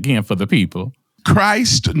say it again for the people.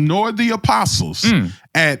 Christ nor the apostles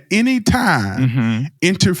at any time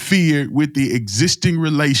interfered with the existing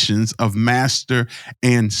relations of master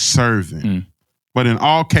and servant, but in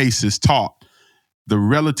all cases taught the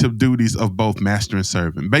relative duties of both master and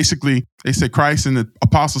servant. Basically, they said Christ and the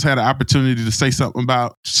apostles had an opportunity to say something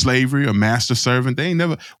about slavery or master servant.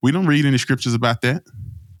 We don't read any scriptures about that.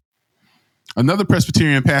 Another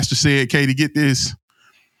Presbyterian pastor said, Katie, get this.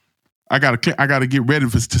 I gotta get ready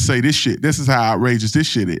to say this shit. This is how outrageous this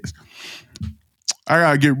shit is. I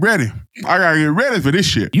gotta get ready. I gotta get ready for this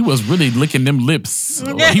shit. You was really licking them lips.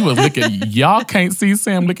 He was licking. Y'all can't see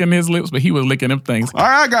Sam licking his lips, but he was licking them things.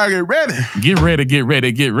 I gotta get ready. Get ready, get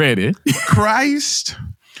ready, get ready. Christ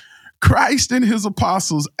and his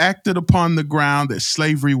apostles acted upon the ground that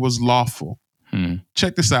slavery was lawful.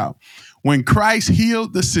 Check this out. When Christ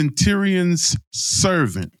healed the centurion's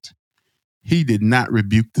servant, he did not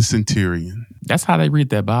rebuke the centurion. That's how they read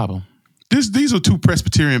that Bible. These are two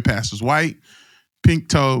Presbyterian pastors, white,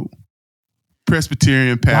 pink-toed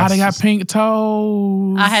Presbyterian pastors. Why they got pink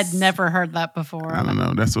toes? I had never heard that before. I don't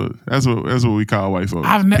know. That's what we call white folks.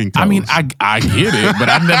 Pink toes. I mean, I get it, but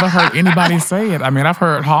I've never heard anybody say it. I mean, I've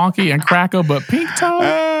heard honky and cracker, but pink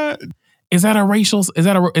toe. Is that a racial? Is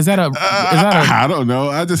that a? I don't know.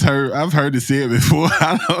 I've heard it said before.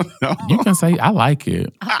 I don't know. You can say I like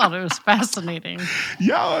it. I thought it was fascinating.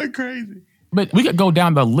 Y'all are crazy. But we could go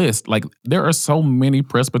down the list. Like, there are so many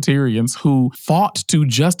Presbyterians who fought to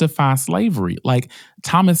justify slavery. Like,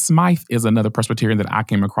 Thomas Smythe is another Presbyterian that I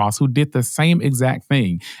came across who did the same exact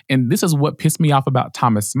thing. And this is what pissed me off about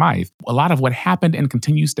Thomas Smythe. A lot of what happened and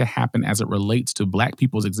continues to happen as it relates to Black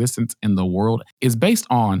people's existence in the world is based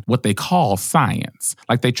on what they call science.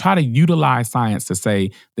 Like, they try to utilize science to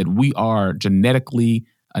say that we are genetically,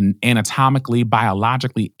 anatomically,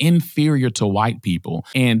 biologically inferior to white people.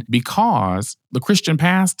 And because the Christian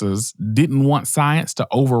pastors didn't want science to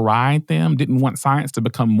override them, didn't want science to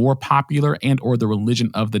become more popular and or the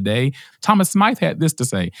religion of the day, Thomas Smythe had this to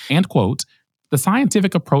say, and quote, "The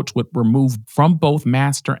scientific approach would remove from both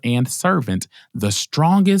master and servant the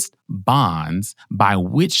strongest bonds by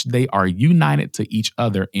which they are united to each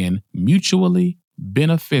other in mutually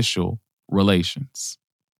beneficial relations."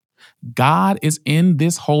 God is in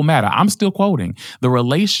this whole matter. I'm still quoting. "The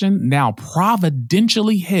relation now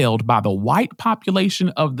providentially held by the white population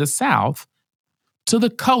of the South to the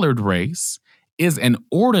colored race is an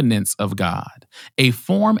ordinance of God, a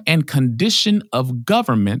form and condition of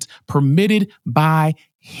government permitted by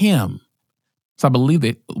Him." So I believe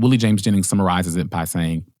that Willie James Jennings summarizes it by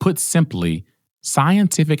saying, put simply,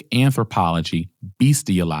 scientific anthropology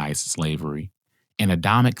bestialized slavery and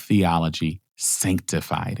Adamic theology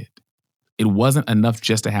sanctified it. It wasn't enough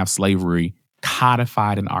just to have slavery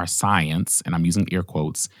codified in our science, and I'm using air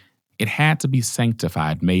quotes. It had to be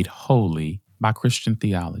sanctified, made holy by Christian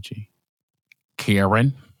theology.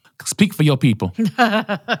 Karen, speak for your people.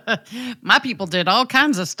 My people did all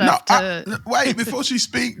kinds of stuff wait, before she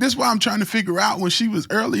speak, this is why I'm trying to figure out when she was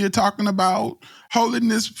earlier talking about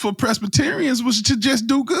holiness for Presbyterians was to just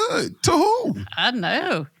do good. To who? I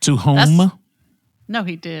know. To whom? No,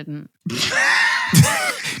 he didn't.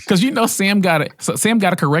 Because Sam got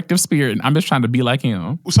a corrective spirit, and I'm just trying to be like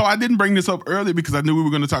him. So I didn't bring this up earlier because I knew we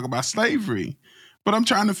were going to talk about slavery. But I'm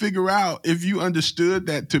trying to figure out if you understood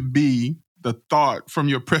that to be the thought from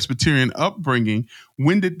your Presbyterian upbringing,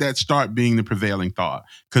 when did that start being the prevailing thought?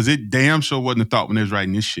 Because it damn sure wasn't a thought when they was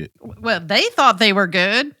writing this shit. Well, they thought they were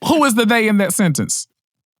good. Who is the they in that sentence?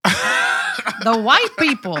 The white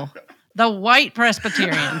people. The white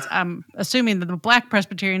Presbyterians. I'm assuming that the black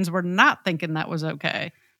Presbyterians were not thinking that was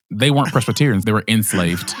okay. They weren't Presbyterians. They were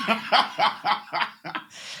enslaved.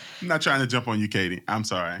 I'm not trying to jump on you, Katie. I'm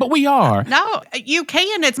sorry. But we are. No, you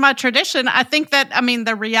can. It's my tradition. I think that,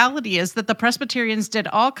 the reality is that the Presbyterians did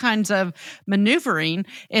all kinds of maneuvering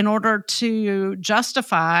in order to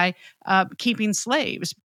justify keeping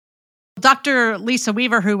slaves. Dr. Lisa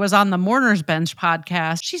Weaver, who was on the Mourner's Bench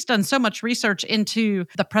podcast, she's done so much research into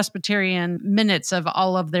the Presbyterian minutes of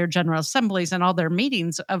all of their General Assemblies and all their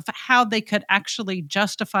meetings of how they could actually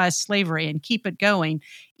justify slavery and keep it going,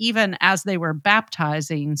 even as they were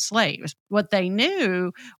baptizing slaves. What they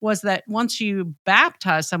knew was that once you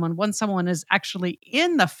baptize someone, once someone is actually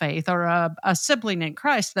in the faith or a sibling in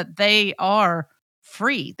Christ, that they are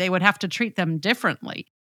free. They would have to treat them differently.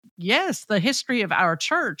 Yes, the history of our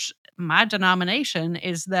church, my denomination,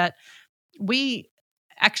 is that we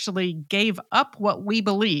actually gave up what we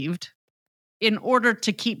believed in order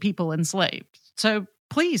to keep people enslaved. So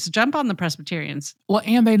please jump on the Presbyterians. Well,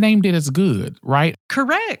 and they named it as good, right?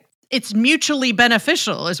 Correct. It's mutually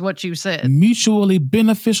beneficial, is what you said. Mutually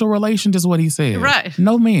beneficial relations is what he said. Right.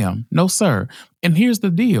 No, ma'am. No, sir. And here's the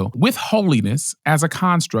deal. With holiness as a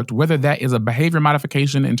construct, whether that is a behavior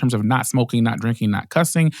modification in terms of not smoking, not drinking, not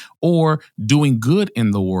cussing, or doing good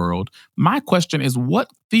in the world, my question is, what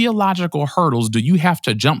theological hurdles do you have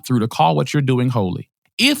to jump through to call what you're doing holy?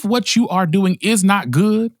 If what you are doing is not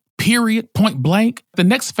good, period, point blank, the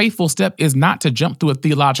next faithful step is not to jump through a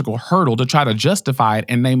theological hurdle to try to justify it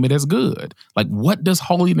and name it as good. Like, what does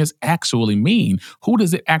holiness actually mean? Who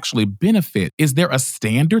does it actually benefit? Is there a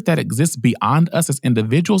standard that exists beyond us as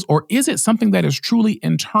individuals, or is it something that is truly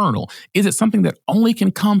internal? Is it something that only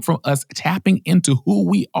can come from us tapping into who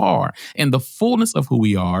we are and the fullness of who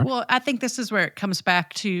we are? Well, I think this is where it comes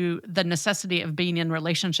back to the necessity of being in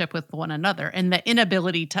relationship with one another and the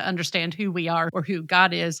inability to understand who we are or who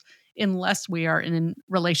God is unless we are in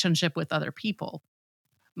relationship with other people.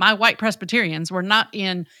 My white Presbyterians were not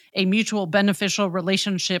in a mutual beneficial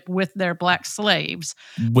relationship with their black slaves.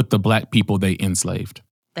 With the black people they enslaved.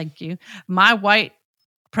 Thank you. My white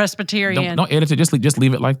Presbyterian... Don't edit it. Just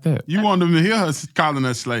leave it like that. You want them to hear us calling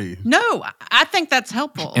us slaves. No, I think that's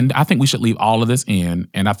helpful. And I think we should leave all of this in.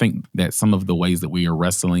 And I think that some of the ways that we are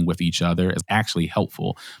wrestling with each other is actually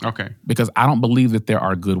helpful. Okay. Because I don't believe that there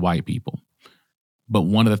are good white people. But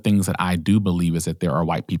one of the things that I do believe is that there are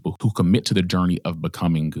white people who commit to the journey of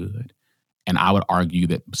becoming good. And I would argue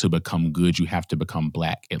that to become good, you have to become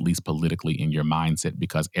black, at least politically in your mindset,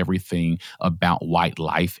 because everything about white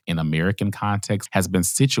life in American context has been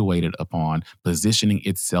situated upon positioning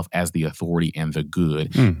itself as the authority and the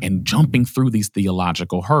good and jumping through these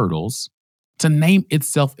theological hurdles to name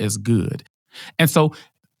itself as good. And so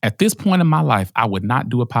at this point in my life, I would not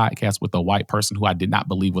do a podcast with a white person who I did not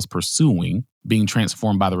believe was pursuing being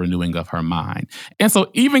transformed by the renewing of her mind. And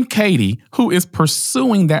so even Katie, who is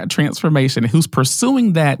pursuing that transformation, who's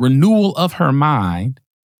pursuing that renewal of her mind,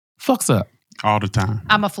 fucks up. All the time.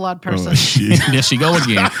 I'm a flawed person. Oh, shit. There she go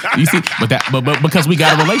again. You see, but because we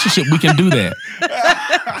got a relationship, we can do that.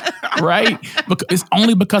 Right? It's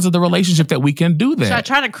only because of the relationship that we can do that. Should I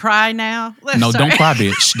try to cry now? No, Sorry. don't cry,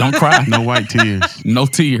 bitch. Don't cry. No white tears. No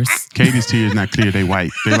tears. Katie's tears not clear. They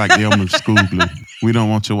white. They like Elmer's school blue. We don't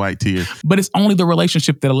want your white tears. But it's only the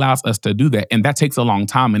relationship that allows us to do that. And that takes a long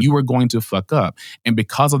time. And you are going to fuck up. And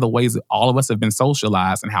because of the ways that all of us have been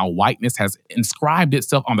socialized and how whiteness has inscribed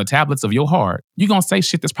itself on the tablets of your heart, you're going to say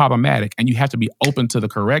shit that's problematic. And you have to be open to the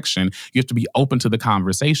correction. You have to be open to the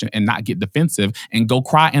conversation and not get defensive and go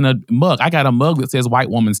cry in a mug. I got a mug that says white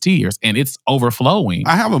woman's tears and it's overflowing.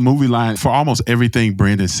 I have a movie line for almost everything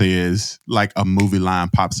Brendan says, like a movie line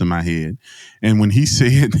pops in my head. And when he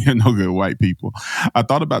said, there are no good white people, I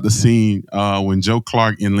thought about the scene when Joe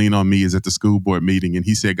Clark in Lean On Me is at the school board meeting and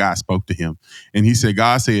he said God spoke to him. And he said,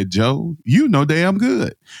 God said, Joe, you know damn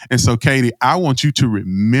good. And so, Katie, I want you to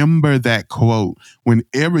remember that quote.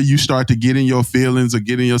 Whenever you start to get in your feelings or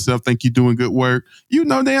get in yourself, think you're doing good work, you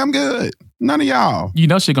know damn good. None of y'all. You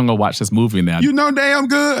know she's going to go watch this movie now. You know damn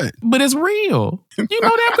good. But it's real. You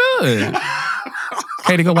know damn good.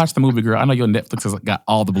 Katie, go watch the movie, girl. I know your Netflix has got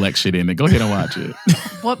all the black shit in it. Go ahead and watch it.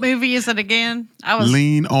 What movie is it again?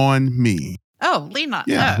 Lean On Me. Oh, Lean On.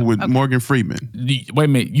 Yeah, with okay. Morgan Freeman. Wait a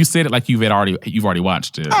minute. You said it like you've already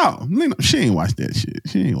watched it. Oh, she ain't watched that shit.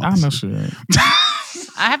 She ain't watched it. I know she ain't.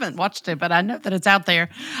 I haven't watched it, but I know that it's out there.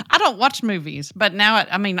 I don't watch movies, but now,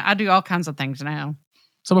 I do all kinds of things now.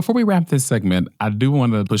 So before we wrap this segment, I do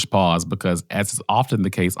want to push pause because as is often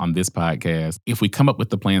the case on this podcast, if we come up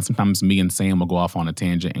with the plan, sometimes me and Sam will go off on a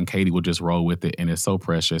tangent and Katie will just roll with it. And it's so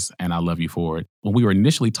precious. And I love you for it. When we were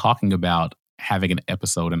initially talking about having an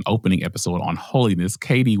opening episode on holiness,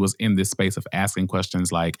 Katie was in this space of asking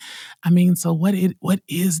questions like, so what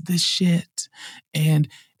is this shit? And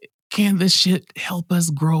can this shit help us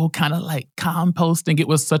grow, kind of like composting? It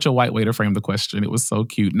was such a white way to frame the question. It was so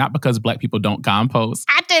cute. Not because black people don't compost.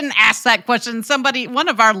 I didn't ask that question. One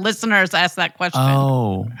of our listeners asked that question.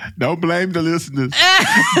 Oh. Don't blame the listeners.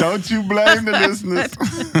 Don't you blame the listeners.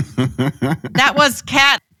 That was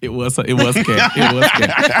Kat. It was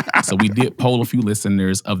Kat. So we did poll a few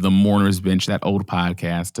listeners of the Mourner's Bench, that old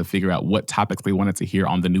podcast, to figure out what topics they wanted to hear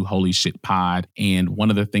on the new Holy Shit pod. And one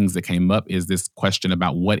of the things that came up is this question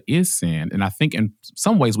about what is sin? And I think in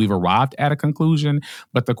some ways we've arrived at a conclusion,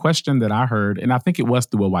 but the question that I heard, and I think it was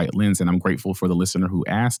through a white lens, and I'm grateful for the listener who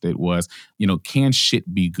asked it, was, can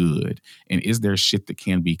shit be good? And is there shit that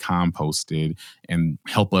can be composted and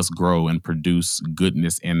help us grow and produce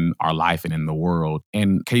goodness in our life and in the world?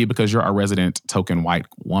 And Katie, because you're a resident token white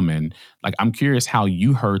woman, I'm curious how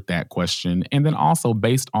you heard that question. And then also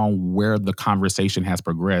based on where the conversation has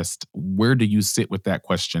progressed, where do you sit with that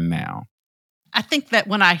question now? I think that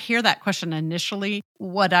when I hear that question initially,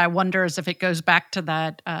 what I wonder is if it goes back to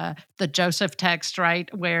that, the Joseph text, right?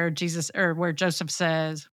 Where Joseph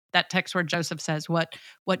says, that text where Joseph says, what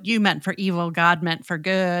you meant for evil, God meant for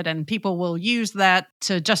good. And people will use that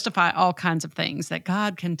to justify all kinds of things, that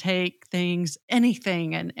God can take things,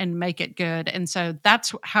 anything, and make it good. And so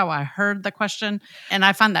that's how I heard the question. And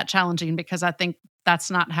I find that challenging because I think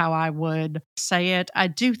that's not how I would say it. I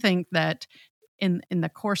do think that in the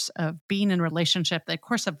course of being in relationship, the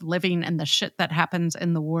course of living and the shit that happens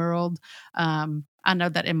in the world, I know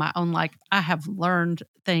that in my own life, I have learned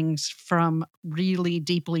things from really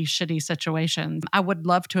deeply shitty situations. I would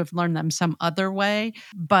love to have learned them some other way,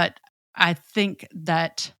 but I think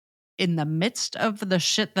that in the midst of the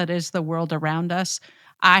shit that is the world around us,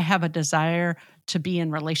 I have a desire to be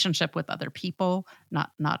in relationship with other people,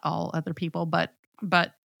 not all other people, but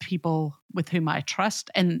people with whom I trust.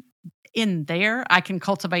 And in there, I can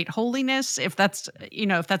cultivate holiness if that's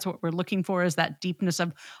what we're looking for, is that deepness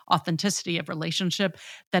of authenticity of relationship,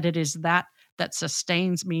 that it is that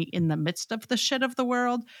sustains me in the midst of the shit of the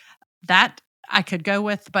world. That I could go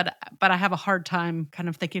with, but I have a hard time kind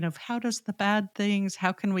of thinking of how does the bad things,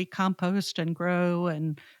 how can we compost and grow?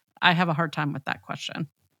 And I have a hard time with that question.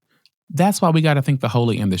 That's why we got to think the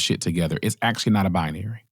holy and the shit together. It's actually not a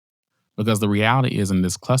binary. Because the reality is, in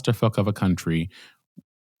this clusterfuck of a country,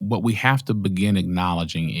 what we have to begin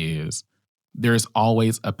acknowledging is there's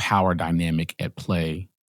always a power dynamic at play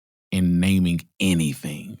in naming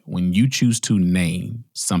anything. When you choose to name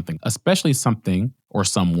something, especially something or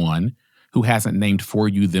someone who hasn't named for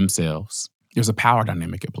you themselves, there's a power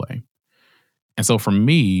dynamic at play. And so for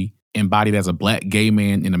me, embodied as a black gay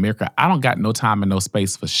man in America, I don't got no time and no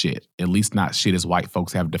space for shit. At least not shit as white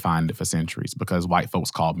folks have defined it for centuries, because white folks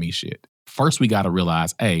called me shit. First, we got to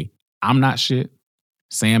realize, A, I'm not shit.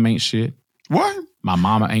 Sam ain't shit. What? My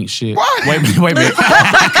mama ain't shit. What? Wait a minute.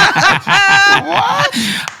 What?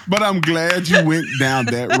 But I'm glad you went down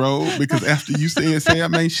that road, because after you said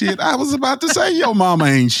Sam ain't shit, I was about to say your mama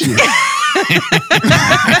ain't shit.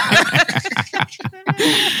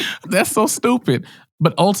 That's so stupid.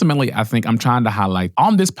 But ultimately, I think I'm trying to highlight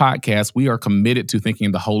on this podcast, we are committed to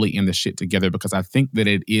thinking the holy and the shit together because I think that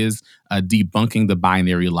it is debunking the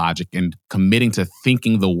binary logic and committing to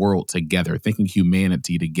thinking the world together, thinking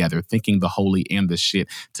humanity together, thinking the holy and the shit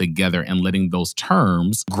together, and letting those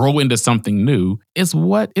terms grow into something new is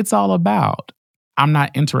what it's all about. I'm not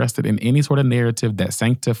interested in any sort of narrative that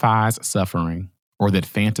sanctifies suffering or that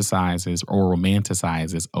fantasizes or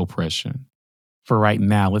romanticizes oppression. For right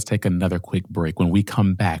now, let's take another quick break. When we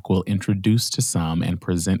come back, we'll introduce to some and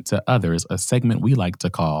present to others a segment we like to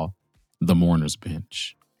call The Mourner's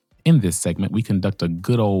Bench. In this segment, we conduct a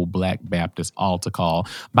good old Black Baptist altar call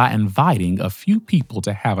by inviting a few people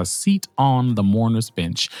to have a seat on the mourner's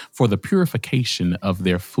bench for the purification of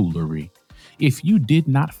their foolery. If you did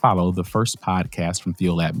not follow the first podcast from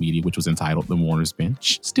Theolab Media, which was entitled The Mourner's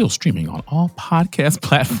Bench, still streaming on all podcast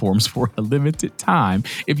platforms for a limited time,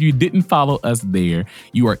 if you didn't follow us there,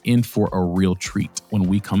 you are in for a real treat when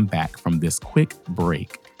we come back from this quick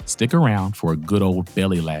break. Stick around for a good old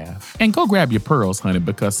belly laugh. And go grab your pearls, honey,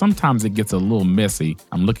 because sometimes it gets a little messy.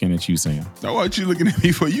 I'm looking at you, Sam. No, what you looking at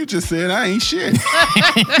me for? You just said I ain't shit.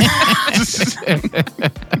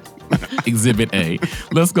 Exhibit A.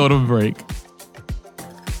 Let's go to break.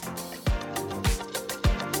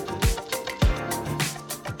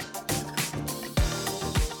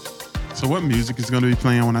 So what music is going to be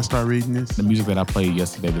playing when I start reading this? The music that I played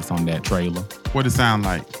yesterday that's on that trailer. What it sound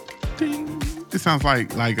like? Ding. It sounds like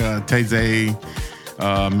Taizé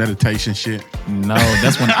meditation shit. No,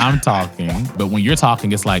 that's when I'm talking. But when you're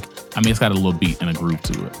talking, it's like, it's got a little beat and a groove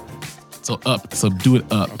to it. So do it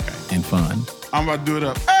up and fun. I'm about to do it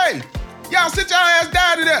up. Hey, y'all sit your ass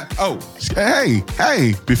down to that. Oh,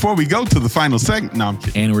 hey, before we go to the final segment. No, I'm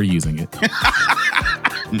kidding. And we're using it.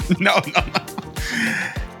 No.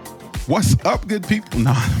 What's up, good people?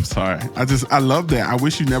 No, I'm sorry. I love that. I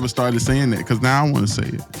wish you never started saying that because now I want to say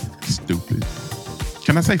it. Stupid.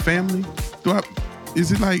 Can I say family?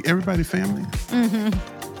 Is it like everybody family? Mm-hmm.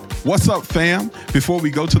 What's up, fam? Before we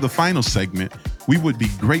go to the final segment, we would be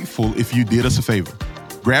grateful if you did us a favor.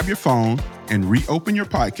 Grab your phone and reopen your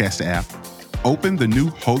podcast app, open the new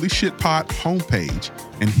Holy Shit Pod homepage,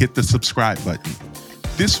 and hit the subscribe button.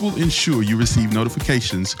 This will ensure you receive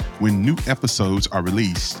notifications when new episodes are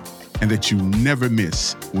released and that you never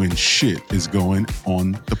miss when shit is going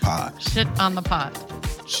on the pod. Shit on the pod.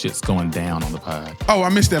 Shit's going down on the pod. Oh, I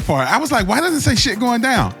missed that part. I was like, why does it say shit going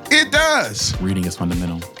down? It does. Reading is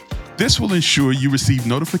fundamental. This will ensure you receive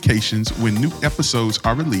notifications when new episodes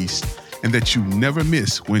are released and that you never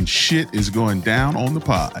miss when shit is going down on the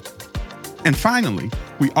pod. And finally,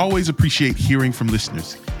 we always appreciate hearing from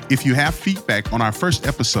listeners. If you have feedback on our first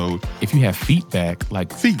episode. If you have feedback,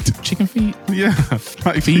 like feet. Chicken feet? Yeah.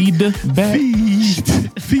 Like feedback?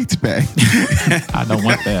 Feedback. I don't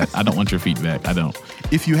want that. I don't want your feedback. I don't.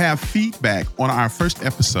 If you have feedback on our first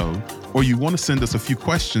episode, or you want to send us a few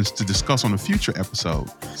questions to discuss on a future episode,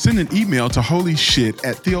 send an email to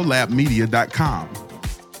holyshit@theolabmedia.com.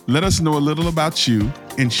 Let us know a little about you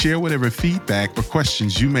and share whatever feedback or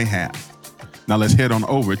questions you may have. Now let's head on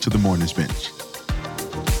over to the Mourner's Bench.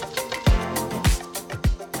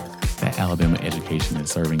 That Alabama education is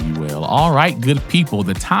serving you well. All right, good people,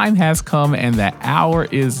 the time has come and the hour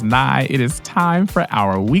is nigh. It is time for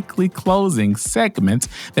our weekly closing segment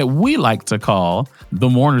that we like to call The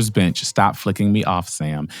Mourner's Bench. Stop flicking me off,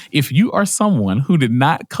 Sam. If you are someone who did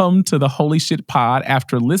not come to the Holy Shit Pod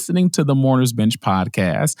after listening to the Mourner's Bench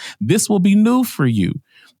podcast, this will be new for you.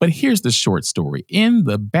 But here's the short story. In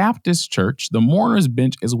the Baptist church, the Mourner's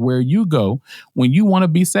Bench is where you go when you want to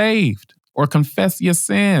be saved or confess your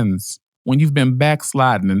sins, when you've been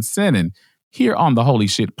backsliding and sinning. Here on the Holy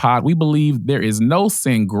Shit Pod, we believe there is no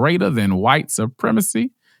sin greater than white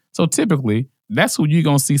supremacy. So typically, that's who you're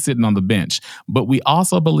going to see sitting on the bench. But we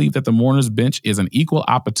also believe that the Mourner's Bench is an equal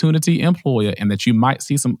opportunity employer and that you might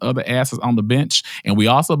see some other asses on the bench. And we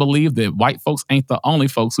also believe that white folks ain't the only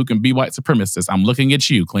folks who can be white supremacists. I'm looking at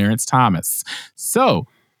you, Clarence Thomas. So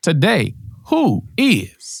today, who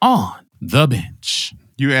is on the bench?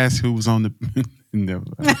 You asked who was on the never.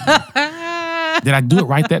 Did I do it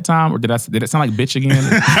right that time, or did it sound like bitch again?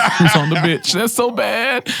 Who's on the bench? That's so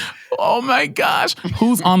bad. Oh my gosh.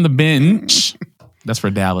 Who's on the bench? That's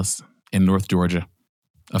for Dallas in North Georgia,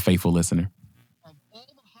 a faithful listener.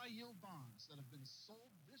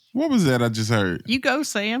 What was that I just heard? You go,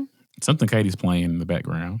 Sam. Something Katie's playing in the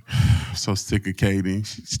background. So sick of Katie.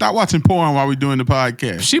 Stop watching porn while we're doing the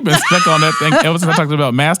podcast. She been stuck on that thing ever since I talked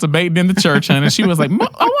about masturbating in the church, honey. She was like, I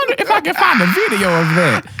wonder if I can find a video of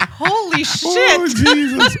that. Holy shit. Oh,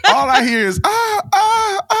 Jesus. All I hear is,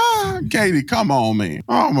 Katie, come on, man.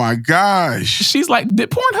 Oh, my gosh. She's like, did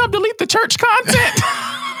Pornhub delete the church content?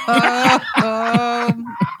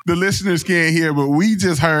 The listeners can't hear, but we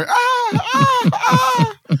just heard,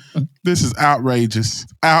 This is outrageous.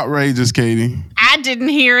 Outrageous, Katie. I didn't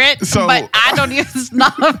hear it, but I don't even, it's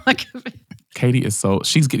not like Katie is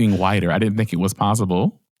she's getting whiter. I didn't think it was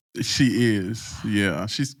possible. She is. Yeah.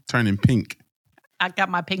 She's turning pink. I got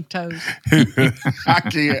my pink toes. I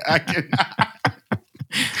can't.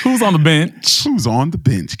 Who's on the bench? Who's on the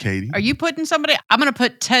bench, Katie? Are you putting somebody? I'm going to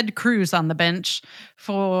put Ted Cruz on the bench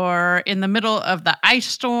for in the middle of the ice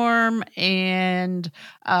storm and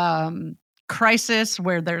crisis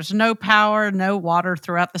where there's no power, no water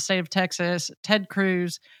throughout the state of Texas. Ted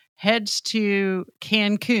Cruz heads to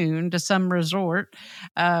Cancun to some resort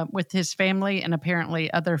with his family and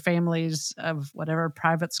apparently other families of whatever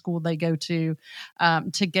private school they go to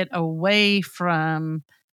get away from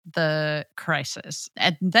the crisis.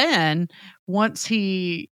 And then once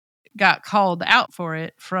he got called out for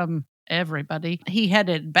it from everybody, he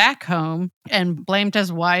headed back home and blamed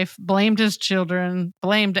his wife, blamed his children,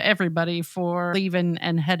 blamed everybody for leaving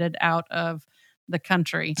and headed out of the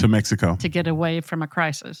country to Mexico to get away from a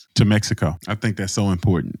crisis. To Mexico. I think that's so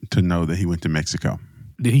important to know that he went to Mexico.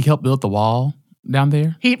 Did he help build the wall down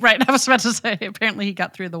there? Right. I was about to say, apparently he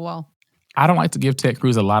got through the wall. I don't like to give Ted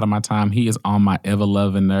Cruz a lot of my time. He is on my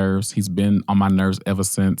ever-loving nerves. He's been on my nerves ever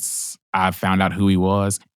since I found out who he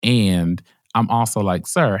was. And I'm also like,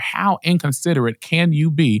 sir, how inconsiderate can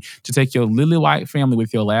you be to take your lily white family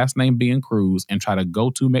with your last name being Cruz and try to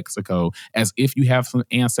go to Mexico as if you have some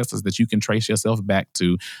ancestors that you can trace yourself back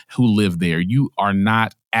to who live there? You are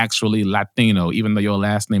not actually Latino, even though your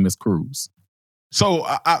last name is Cruz. So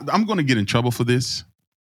I'm going to get in trouble for this.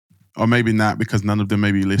 Or maybe not, because none of them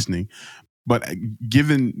may be listening. But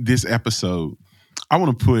given this episode, I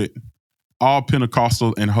want to put all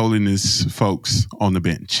Pentecostal and holiness folks on the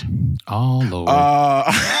bench. Oh, Lord.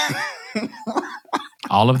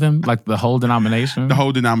 All of them? Like the whole denomination? The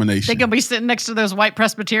whole denomination. They're going to be sitting next to those white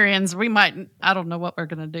Presbyterians. I don't know what we're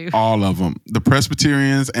going to do. All of them. The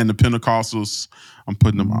Presbyterians and the Pentecostals, I'm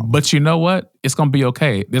putting them on. But you know what? It's going to be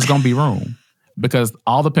okay. There's going to be room. Because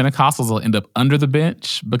all the Pentecostals will end up under the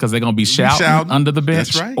bench because they're going to be shouting under the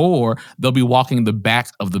bench. That's right. Or they'll be walking the back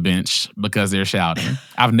of the bench because they're shouting.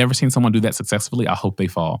 I've never seen someone do that successfully. I hope they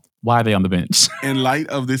fall. Why are they on the bench? In light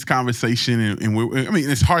of this conversation,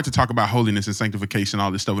 it's hard to talk about holiness and sanctification,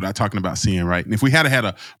 all this stuff, without talking about sin, right? And if we had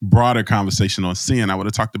a broader conversation on sin, I would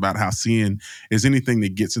have talked about how sin is anything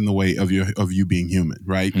that gets in the way of you being human,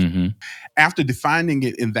 right? Mm-hmm. After defining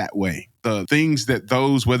it in that way, the things that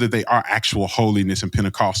whether they are actual holiness and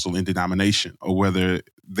Pentecostal in denomination or whether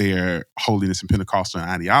they're holiness and Pentecostal in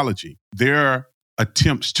ideology, their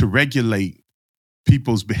attempts to regulate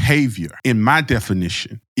people's behavior, in my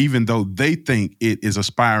definition, even though they think it is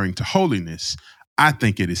aspiring to holiness, I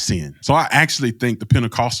think it is sin. So I actually think the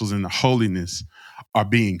Pentecostals and the holiness are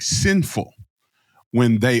being sinful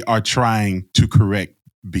when they are trying to correct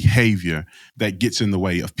behavior that gets in the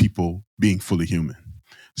way of people being fully human.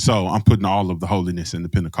 So I'm putting all of the holiness and the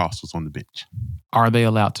Pentecostals on the bench. Are they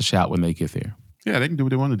allowed to shout when they get there? Yeah, they can do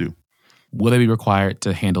what they want to do. Will they be required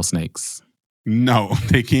to handle snakes? No,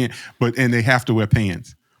 they can't. And they have to wear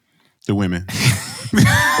pants. The women.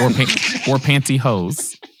 or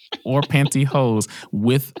pantyhose. Or pantyhose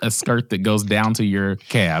with a skirt that goes down to your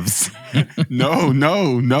calves.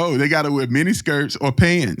 No. They got to wear mini skirts or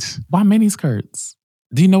pants. Why mini skirts?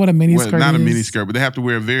 Do you know what a mini skirt is? Not a mini skirt, but they have to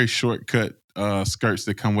wear very shortcut skirts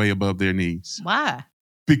that come way above their knees. Why?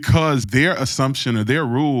 Because their assumption or their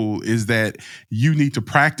rule is that you need to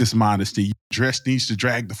practice modesty. Dress needs to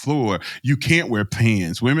drag the floor. You can't wear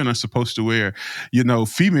pants. Women are supposed to wear,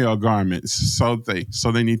 female garments. So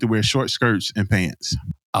they need to wear short skirts and pants.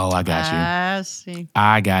 Oh, I got you. I see.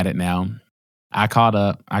 I got it now. I caught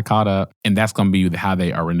up. And that's going to be how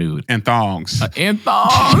they are renewed. And thongs.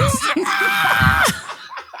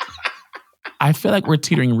 I feel like we're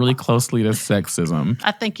teetering really closely to sexism.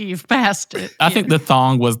 I think you've passed it. I think the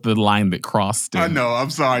thong was the line that crossed it. I know.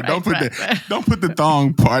 I'm sorry. Don't put the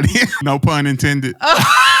thong part in. No pun intended.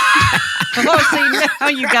 See, now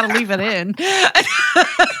you got to leave it in.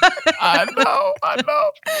 I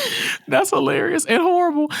know. That's hilarious and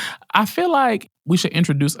horrible. I feel like we should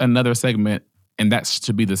introduce another segment and that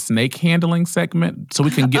should be the snake handling segment, so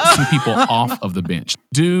we can get some people off of the bench.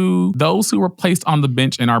 Do those who were placed on the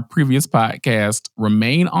bench in our previous podcast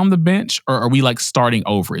remain on the bench, or are we like starting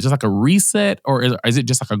over? Is it like a reset, or is it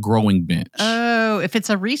just like a growing bench? Oh, if it's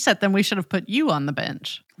a reset, then we should have put you on the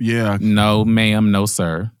bench. Yeah. No, ma'am, no,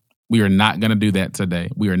 sir. We are not going to do that today.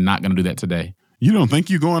 We are not going to do that today. You don't think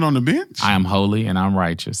you're going on the bench? I am holy and I'm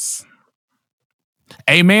righteous.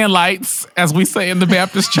 Amen, lights, as we say in the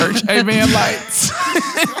Baptist church. Amen, lights.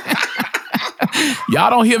 Y'all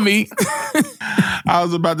don't hear me. I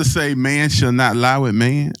was about to say, man shall not lie with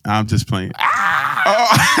man. I'm just playing.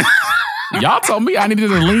 Oh. Y'all told me I needed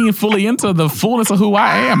to lean fully into the fullness of who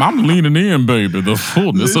I am. I'm leaning in, baby, the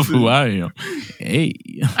fullness of who I am. Hey.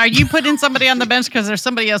 Are you putting somebody on the bench because there's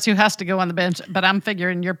somebody else who has to go on the bench, but I'm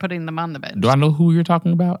figuring you're putting them on the bench? Do I know who you're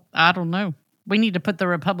talking about? I don't know. We need to put the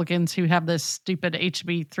Republicans who have this stupid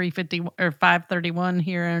HB 350 or 531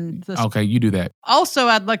 here in this. Okay, you do that. Also,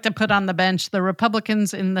 I'd like to put on the bench the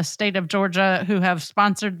Republicans in the state of Georgia who have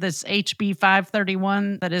sponsored this HB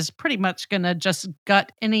 531 that is pretty much going to just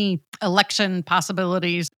gut any election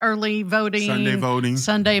possibilities, early voting,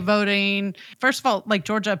 Sunday voting. First of all, like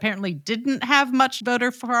Georgia apparently didn't have much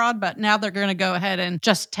voter fraud, but now they're going to go ahead and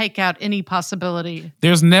just take out any possibility.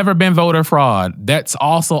 There's never been voter fraud. That's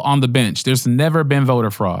also on the bench. There's never been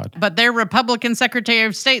voter fraud. But their Republican Secretary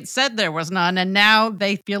of State said there was none, and now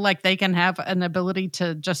they feel like they can have an ability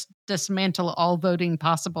to just dismantle all voting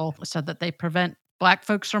possible so that they prevent Black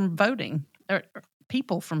folks from voting, or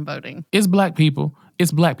people from voting. It's Black people.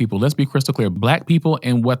 It's Black people. Let's be crystal clear. Black people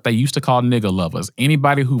and what they used to call nigga lovers.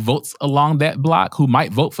 Anybody who votes along that block, who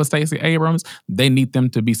might vote for Stacey Abrams, they need them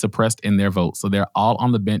to be suppressed in their vote. So they're all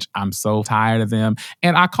on the bench. I'm so tired of them.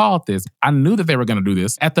 And I called this. I knew that they were going to do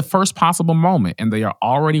this at the first possible moment. And they are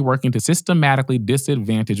already working to systematically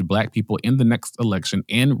disadvantage Black people in the next election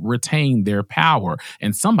and retain their power.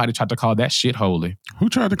 And somebody tried to call that shit holy. Who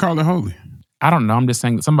tried to call it holy? I don't know. I'm just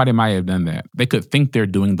saying that somebody might have done that. They could think they're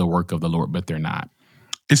doing the work of the Lord, but they're not.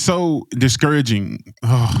 It's so discouraging.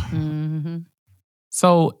 Oh. Mm-hmm.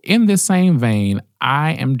 So in this same vein,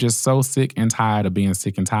 I am just so sick and tired of being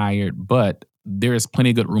sick and tired, but there is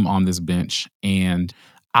plenty of good room on this bench. And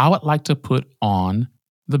I would like to put on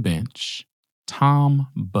the bench Tom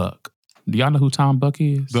Buck. Do y'all know who Tom Buck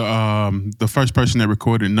is? The first person that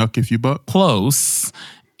recorded Nuck If You Buck? Close.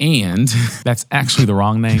 And that's actually the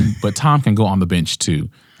wrong name, but Tom can go on the bench too.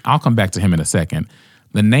 I'll come back to him in a second.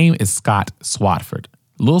 The name is Scott Swatford.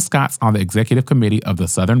 Lil Scott's on the executive committee of the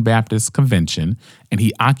Southern Baptist Convention, and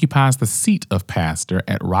he occupies the seat of pastor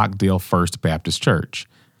at Rockdale First Baptist Church.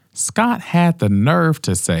 Scott had the nerve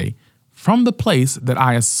to say, from the place that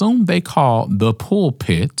I assume they call the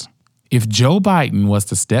pulpit, if Joe Biden was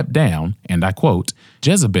to step down, and I quote,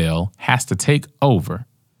 Jezebel has to take over.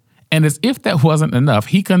 And as if that wasn't enough,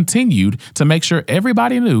 he continued to make sure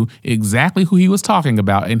everybody knew exactly who he was talking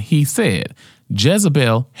about, and he said,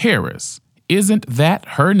 Jezebel Harris. Isn't that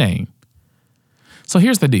her name? So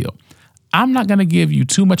here's the deal. I'm not going to give you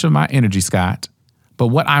too much of my energy, Scott, but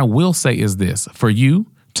what I will say is this. For you,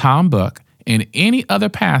 Tom Buck, and any other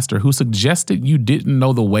pastor who suggested you didn't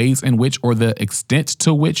know the ways in which or the extent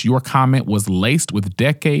to which your comment was laced with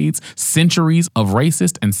decades, centuries of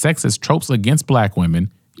racist and sexist tropes against Black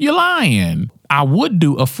women, you're lying. I would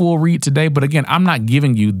do a full read today, but again, I'm not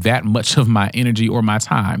giving you that much of my energy or my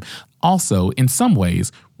time. Also, in some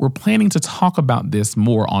ways, we're planning to talk about this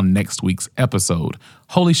more on next week's episode.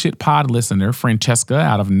 Holy Shit Pod listener Francesca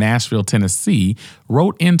out of Nashville, Tennessee,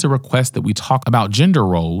 wrote in to request that we talk about gender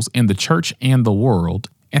roles in the church and the world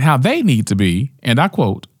and how they need to be, and I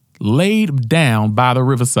quote, laid down by the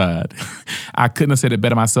riverside. I couldn't have said it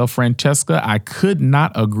better myself, Francesca. I could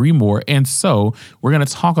not agree more. And so we're going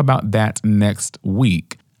to talk about that next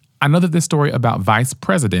week. I know that this story about Vice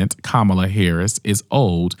President Kamala Harris is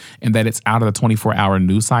old and that it's out of the 24-hour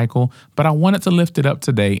news cycle, but I wanted to lift it up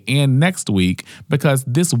today and next week because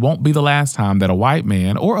this won't be the last time that a white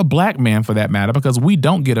man, or a Black man for that matter, because we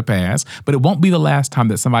don't get a pass, but it won't be the last time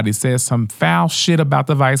that somebody says some foul shit about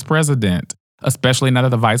the Vice President. Especially now that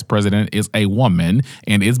the Vice President is a woman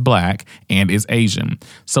and is Black and is Asian.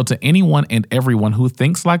 So to anyone and everyone who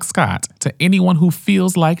thinks like Scott, to anyone who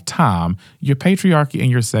feels like Tom, your patriarchy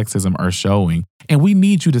and your sexism are showing. And we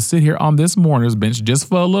need you to sit here on this mourner's bench just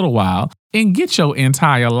for a little while and get your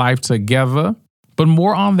entire life together. But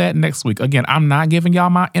more on that next week. Again, I'm not giving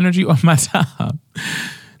y'all my energy or my time.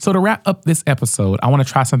 So to wrap up this episode, I want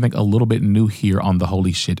to try something a little bit new here on the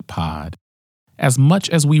Holy Shit Pod. As much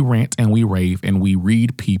as we rant and we rave and we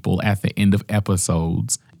read people at the end of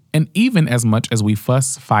episodes, And even as much as we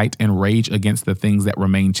fuss, fight, and rage against the things that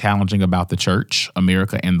remain challenging about the church,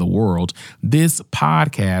 America, and the world, this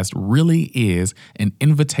podcast really is an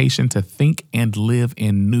invitation to think and live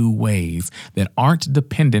in new ways that aren't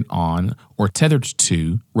dependent on or tethered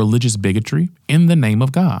to religious bigotry in the name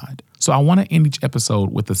of God. So I want to end each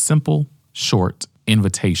episode with a simple, short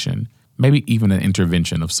invitation, maybe even an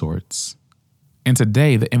intervention of sorts. And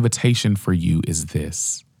today, the invitation for you is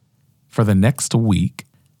this. For the next week,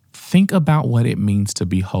 think about what it means to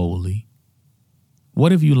be holy.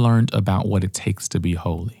 What have you learned about what it takes to be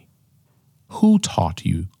holy? Who taught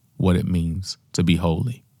you what it means to be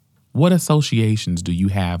holy? What associations do you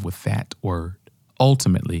have with that word?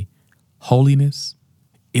 Ultimately, holiness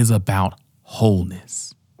is about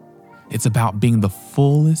wholeness. It's about being the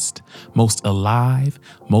fullest, most alive,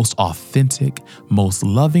 most authentic, most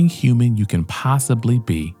loving human you can possibly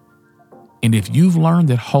be. And if you've learned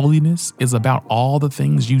that holiness is about all the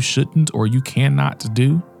things you shouldn't or you cannot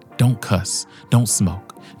do, don't cuss, don't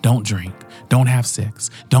smoke, don't drink, don't have sex,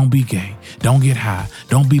 don't be gay, don't get high,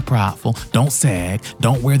 don't be prideful, don't sag,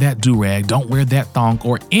 don't wear that do-rag, don't wear that thong,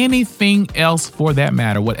 or anything else for that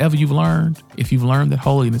matter. Whatever you've learned, if you've learned that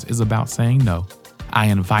holiness is about saying no, I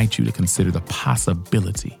invite you to consider the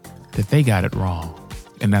possibility that they got it wrong.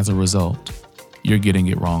 And as a result, you're getting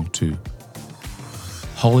it wrong too.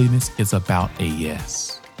 Holiness is about a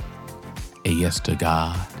yes. A yes to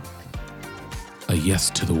God. A yes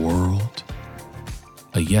to the world.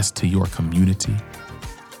 A yes to your community.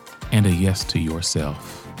 And a yes to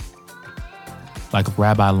yourself. Like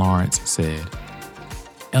Rabbi Lawrence said,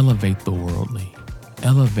 elevate the worldly.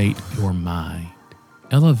 Elevate your mind.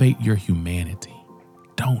 Elevate your humanity.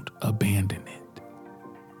 Don't abandon it,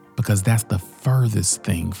 because that's the furthest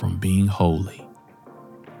thing from being holy.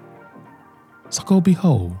 So go be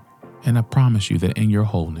whole, and I promise you that in your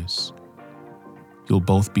wholeness, you'll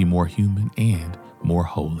both be more human and more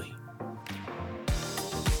holy.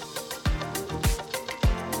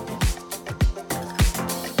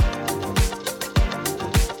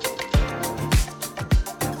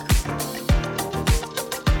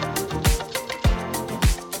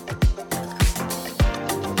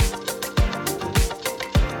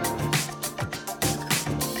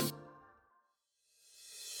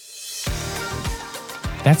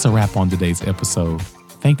 That's a wrap on today's episode.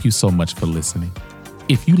 Thank you so much for listening.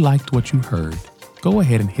 If you liked what you heard, go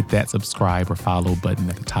ahead and hit that subscribe or follow button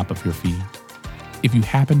at the top of your feed. If you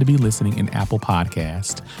happen to be listening in Apple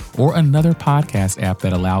Podcast or another podcast app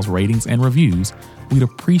that allows ratings and reviews, we'd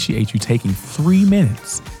appreciate you taking 3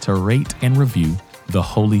 minutes to rate and review the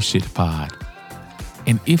Holy Shit Pod.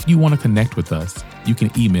 And if you want to connect with us, you can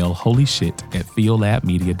email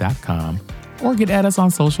holyshit@theolabmedia.com or get at us on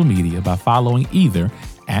social media by following either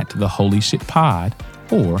at The Holy Shit Pod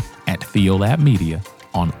or at Theolab Media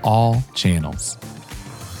on all channels.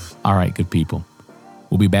 All right, good people.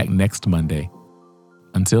 We'll be back next Monday.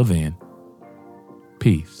 Until then,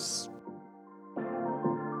 peace.